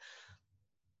like that.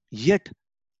 Yet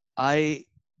I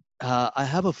I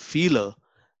have a feeler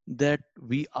that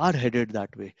we are headed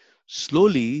that way.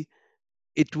 Slowly,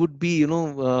 it would be,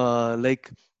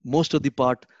 like most of the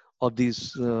part of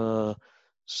these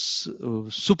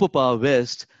superpower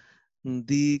West,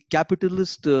 the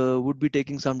capitalist would be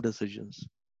taking some decisions.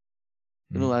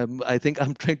 Mm. I think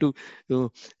I'm trying to,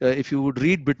 if you would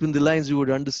read between the lines, you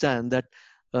would understand that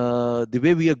the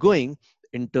way we are going,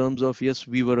 in terms of, yes,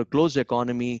 we were a closed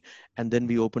economy, and then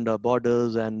we opened our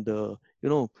borders, and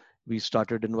we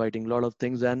started inviting a lot of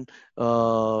things, and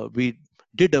we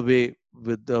did away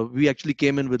with we actually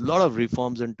came in with a lot of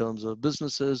reforms in terms of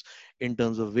businesses, in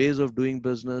terms of ways of doing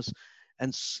business.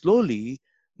 And slowly,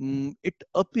 it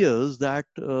appears that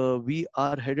we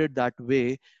are headed that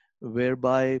way,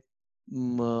 whereby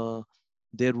mm, uh,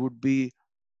 there would be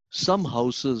some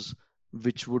houses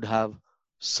which would have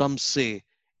some say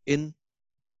in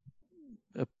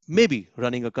maybe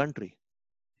running a country.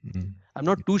 Mm. I'm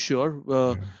not too sure.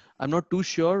 Yeah. I'm not too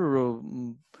sure.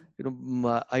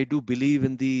 I do believe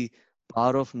in the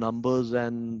power of numbers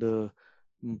and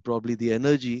probably the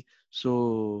energy.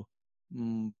 So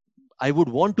mm, I would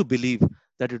want to believe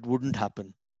that it wouldn't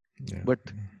happen. Yeah. But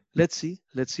let's see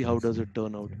how Yes. does it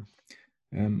turn out.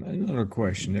 Yeah. Another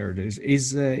question there it is.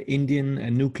 Is Indian a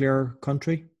nuclear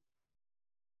country?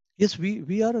 Yes,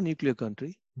 we are a nuclear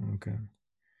country. Okay.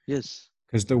 Yes.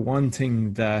 Because the one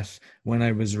thing that when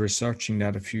I was researching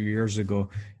that a few years ago,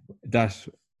 that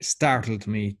startled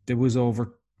me, there was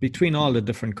over between all the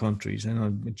different countries,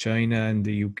 China and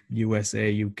the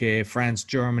USA, UK, France,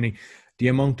 Germany, the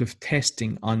amount of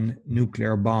testing on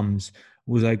nuclear bombs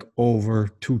was like over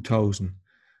 2,000.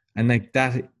 And like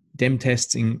that, them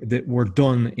testing that were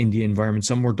done in the environment,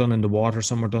 some were done in the water,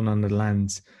 some were done on the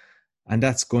lands, and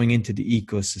that's going into the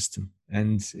ecosystem.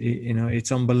 And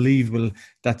it's unbelievable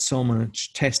that so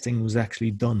much testing was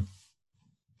actually done.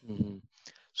 Mhm.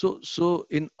 So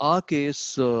in our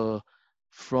case,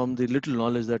 from the little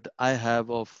knowledge that I have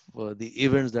of the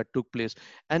events that took place,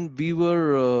 and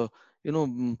you know,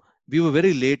 mm, we were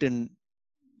very late in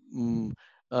mm,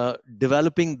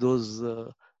 developing those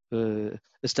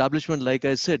establishment. Like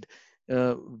I said,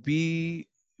 uh, we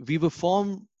we were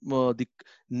formed. The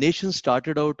nation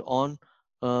started out on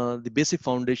the basic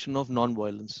foundation of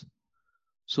non-violence.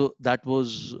 So that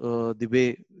was the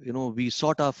way we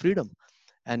sought our freedom,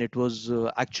 and it was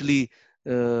actually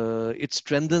it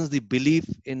strengthens the belief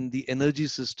in the energy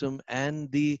system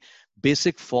and the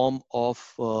basic form of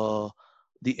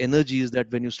the energies, that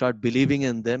when you start believing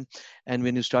in them and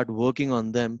when you start working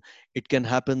on them, it can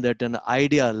happen that an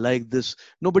idea like this,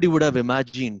 nobody would have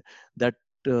imagined that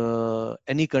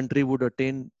any country would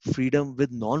attain freedom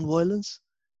with non-violence.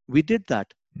 We did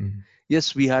that. Mm.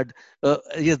 Yes, we had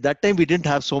yes, that time we didn't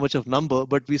have so much of number,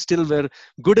 but we still were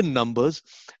good in numbers,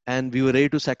 and we were ready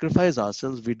to sacrifice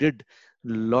ourselves. We did. A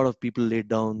lot of people laid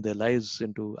down their lives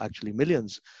into actually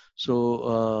millions.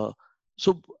 So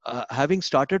having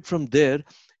started from there,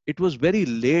 it was very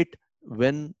late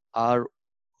when our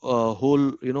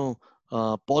whole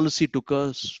policy took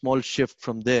a small shift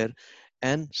from there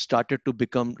and started to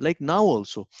become like now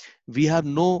also we have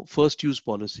no first use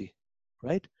policy,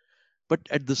 right? But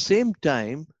at the same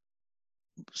time,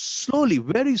 slowly,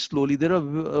 very slowly, there are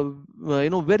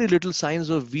very little signs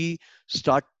of we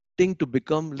starting to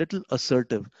become little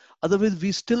assertive. Otherwise,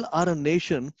 we still are a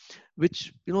nation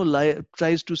which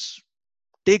tries to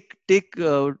take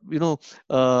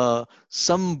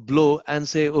some blow and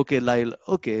say, okay, Lyle,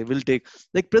 okay, we'll take.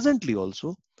 Like presently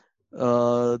also,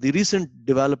 the recent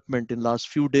development in last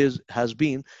few days has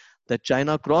been that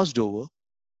China crossed over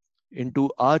into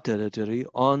our territory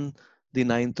on the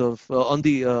night of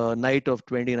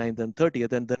 29th and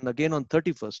 30th, and then again on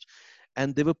 31st,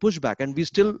 and they were pushed back, and we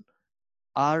still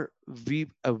are we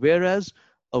whereas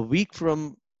a week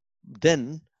from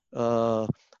then, uh,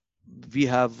 we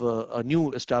have a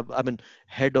new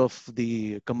head of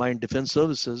the combined defense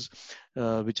services,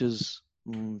 which is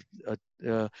a,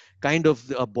 uh, kind of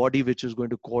a body which is going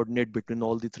to coordinate between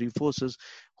all the three forces,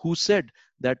 who said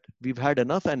that we've had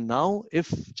enough, and now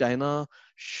if China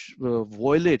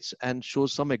violates and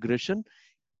shows some aggression,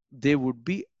 they would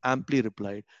be amply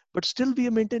replied. But still we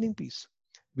are maintaining peace,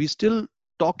 we still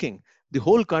talking. The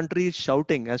whole country is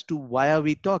shouting as to why are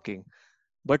we talking.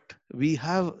 But we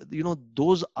have,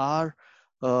 those are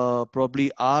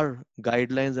probably our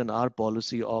guidelines and our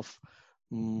policy of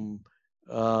um,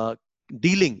 uh,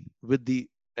 dealing with the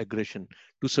aggression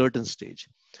to certain stage.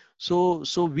 So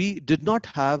we did not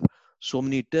have so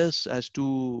many tests as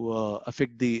to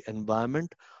affect the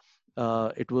environment.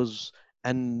 It was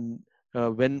and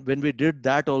when we did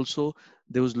that also,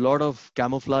 there was a lot of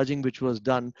camouflaging which was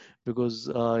done, because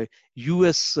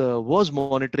US was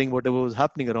monitoring whatever was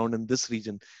happening around in this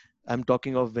region. I'm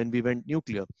talking of when we went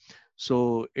nuclear.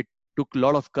 So it took a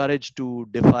lot of courage to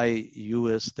defy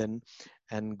US then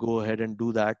and go ahead and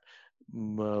do that,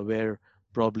 where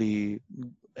probably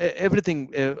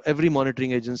every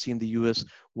monitoring agency in the US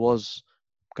was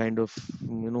kind of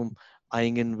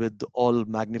eyeing in with all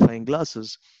magnifying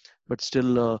glasses. But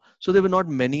still, so there were not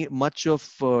much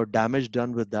of damage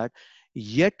done with that.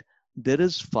 Yet there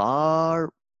is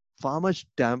far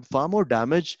more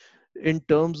damage in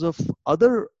terms of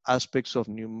other aspects of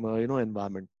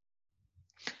environment.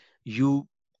 You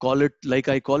call it, like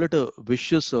I call it, a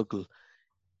vicious circle.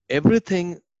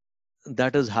 Everything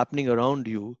that is happening around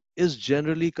you is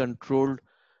generally controlled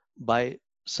by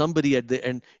somebody at the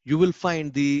end. You will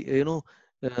find the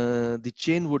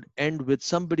chain would end with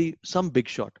some big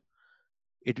shot.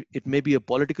 It may be a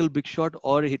political big shot,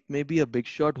 or it may be a big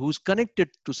shot who's connected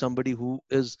to somebody who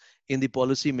is in the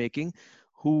policy making,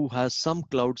 who has some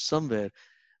cloud somewhere,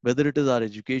 whether it is our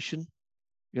education,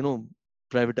 you know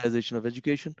privatization of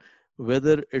education,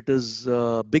 whether it is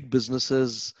big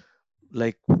businesses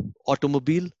like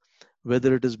automobile,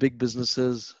 whether it is big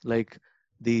businesses like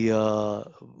the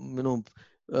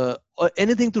or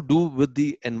anything to do with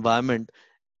the environment,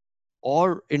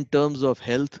 or in terms of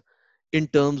health, in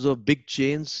terms of big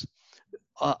chains,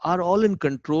 are all in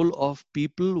control of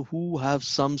people who have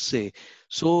some say.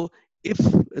 So if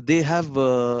they have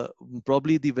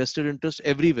probably the vested interest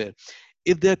everywhere,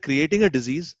 if they are creating a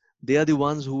disease, they are the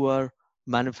ones who are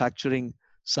manufacturing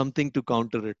something to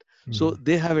counter it. So Mm.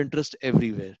 they have interest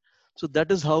everywhere. So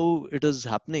that is how it is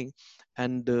happening.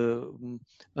 And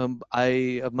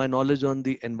my knowledge on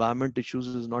the environment issues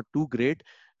is not too great,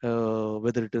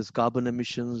 whether it is carbon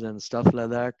emissions and stuff like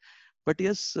that. But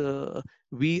yes,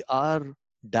 we are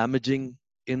damaging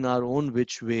in our own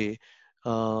which way,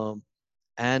 uh,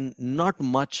 and not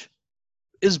much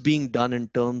is being done in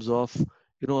terms of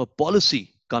a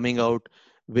policy coming out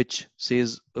which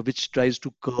says, which tries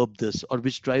to curb this, or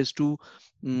which tries to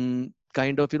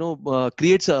kind of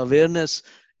creates a awareness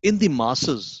in the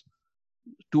masses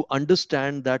to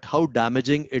understand that how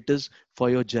damaging it is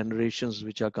for your generations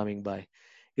which are coming by.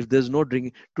 If there's no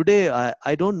drinking today,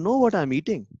 I don't know what I'm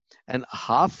eating, and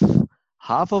half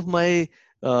of my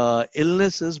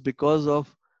illness is because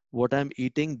of what I'm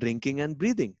eating, drinking, and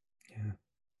breathing, Yeah.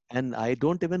 and I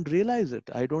don't even realize it.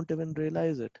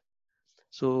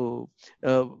 So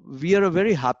we are a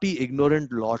very happy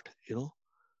ignorant lot.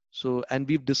 So, and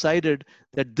we've decided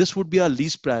that this would be our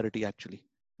least priority actually,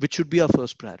 which should be our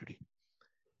first priority.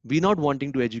 We're not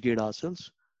wanting to educate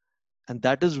ourselves, and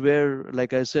that is where,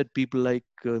 like I said, people like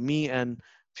me and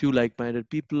few like-minded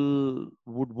people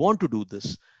would want to do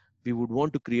this. We would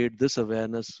want to create this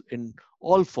awareness in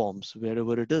all forms,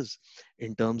 wherever it is,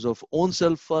 in terms of own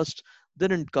self first,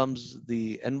 then it comes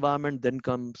the environment, then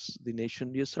comes the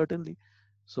nation. Yes, certainly.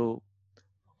 So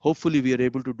hopefully we are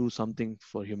able to do something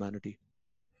for humanity.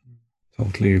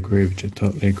 Totally agree with you.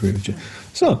 Totally agree with you.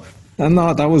 So, and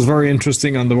that was very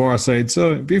interesting on the war side.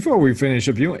 So, before we finish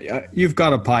up, you've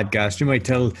got a podcast. You might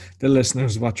tell the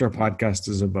listeners what your podcast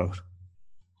is about.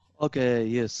 Okay,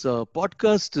 yes.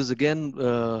 Podcast is again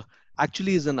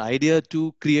actually is an idea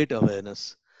to create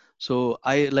awareness. So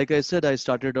like I said, I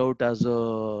started out as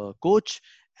a coach,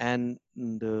 and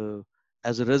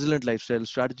as a resilient lifestyle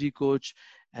strategy coach.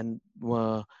 And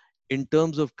in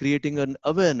terms of creating an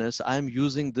awareness, I'm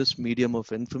using this medium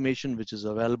of information which is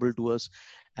available to us,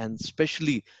 and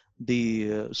especially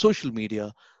the social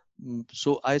media.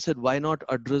 So I said, why not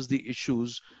address the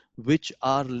issues which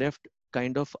are left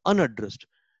kind of unaddressed?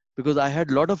 Because I had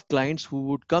a lot of clients who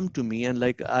would come to me, and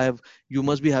like you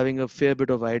must be having a fair bit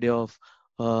of idea of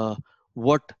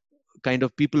what kind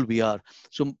of people we are.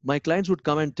 So my clients would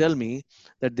come and tell me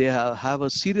that they have a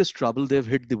serious trouble, they've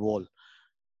hit the wall.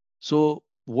 So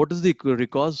what is the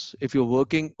cause? If you're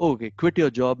working, okay, quit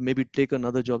your job, maybe take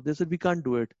another job. They said, we can't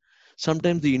do it.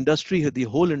 Sometimes the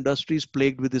whole industry is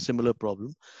plagued with a similar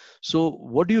problem. So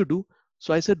what do you do?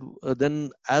 So I said, then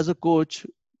as a coach,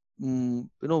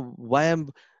 why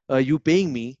am you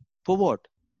paying me for what?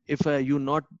 If you're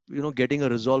not, getting a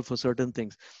resolve for certain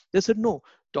things. They said, no,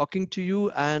 talking to you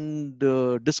and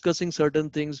discussing certain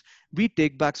things, we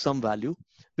take back some value,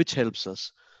 which helps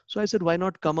us. So I said, why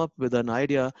not come up with an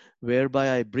idea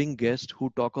whereby I bring guests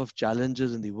who talk of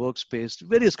challenges in the workspace,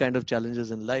 various kind of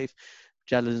challenges in life,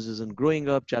 challenges in growing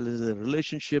up, challenges in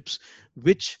relationships,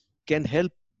 which can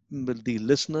help the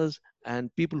listeners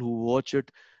and people who watch it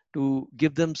to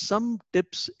give them some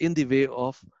tips in the way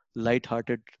of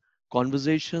light-hearted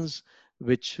conversations,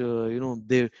 which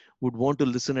they would want to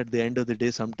listen at the end of the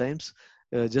day sometimes,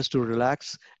 just to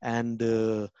relax, and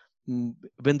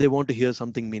when they want to hear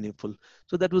something meaningful.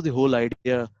 So that was the whole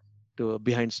idea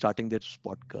behind starting this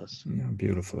podcast. Yeah,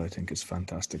 beautiful. I think it's a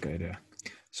fantastic idea.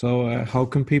 So, how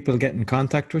can people get in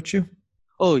contact with you?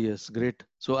 Oh yes, great.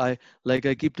 So I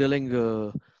keep telling,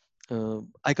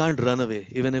 I can't run away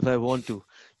even if I want to.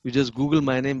 You just Google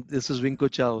my name. This is Winko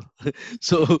Chow.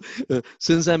 So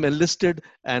since I'm enlisted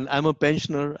and I'm a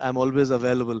pensioner, I'm always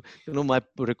available. My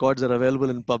records are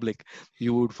available in public.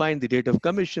 You would find the date of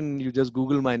commission. You just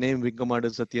Google my name, Wing Commander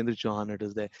Satyendra Chauhan. It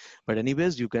is there. But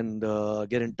anyways, you can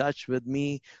get in touch with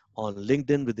me on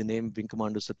LinkedIn with the name Wing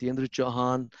Commander Satyendra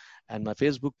Chauhan, and my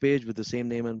Facebook page with the same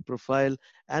name and profile,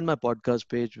 and my podcast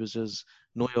page, which is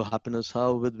Know Your Happiness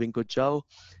How with Winko Chow.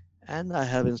 And I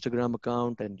have Instagram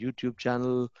account and YouTube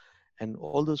channel and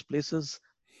all those places.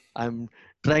 I'm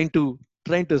trying to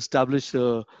establish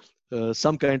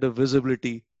some kind of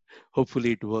visibility.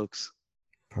 Hopefully it works.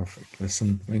 Perfect.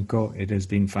 Listen, Winko, it has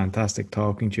been fantastic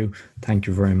talking to you. Thank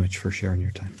you very much for sharing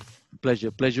your time.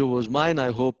 Pleasure was mine.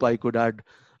 I hope I could add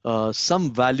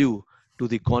some value to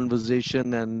the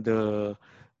conversation, and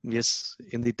yes,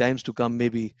 in the times to come,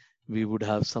 maybe we would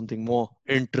have something more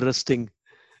interesting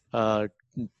uh,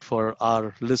 for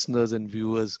our listeners and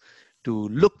viewers to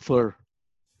look for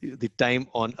the time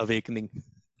on awakening.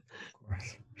 Of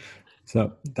course.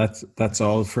 So that's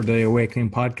all for the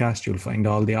Awakening Podcast. You'll find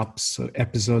all the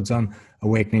episodes on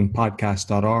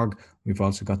awakeningpodcast.org. We've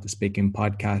also got the Speaking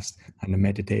Podcast and the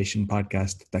Meditation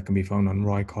Podcast that can be found on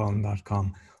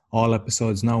roycollin.com. All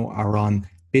episodes now are on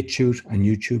BitChute and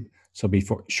YouTube. So be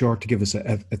sure to give us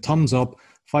a thumbs up,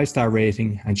 5-star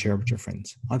rating, and share with your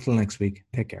friends. Until next week,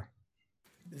 take care.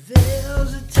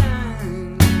 There's a time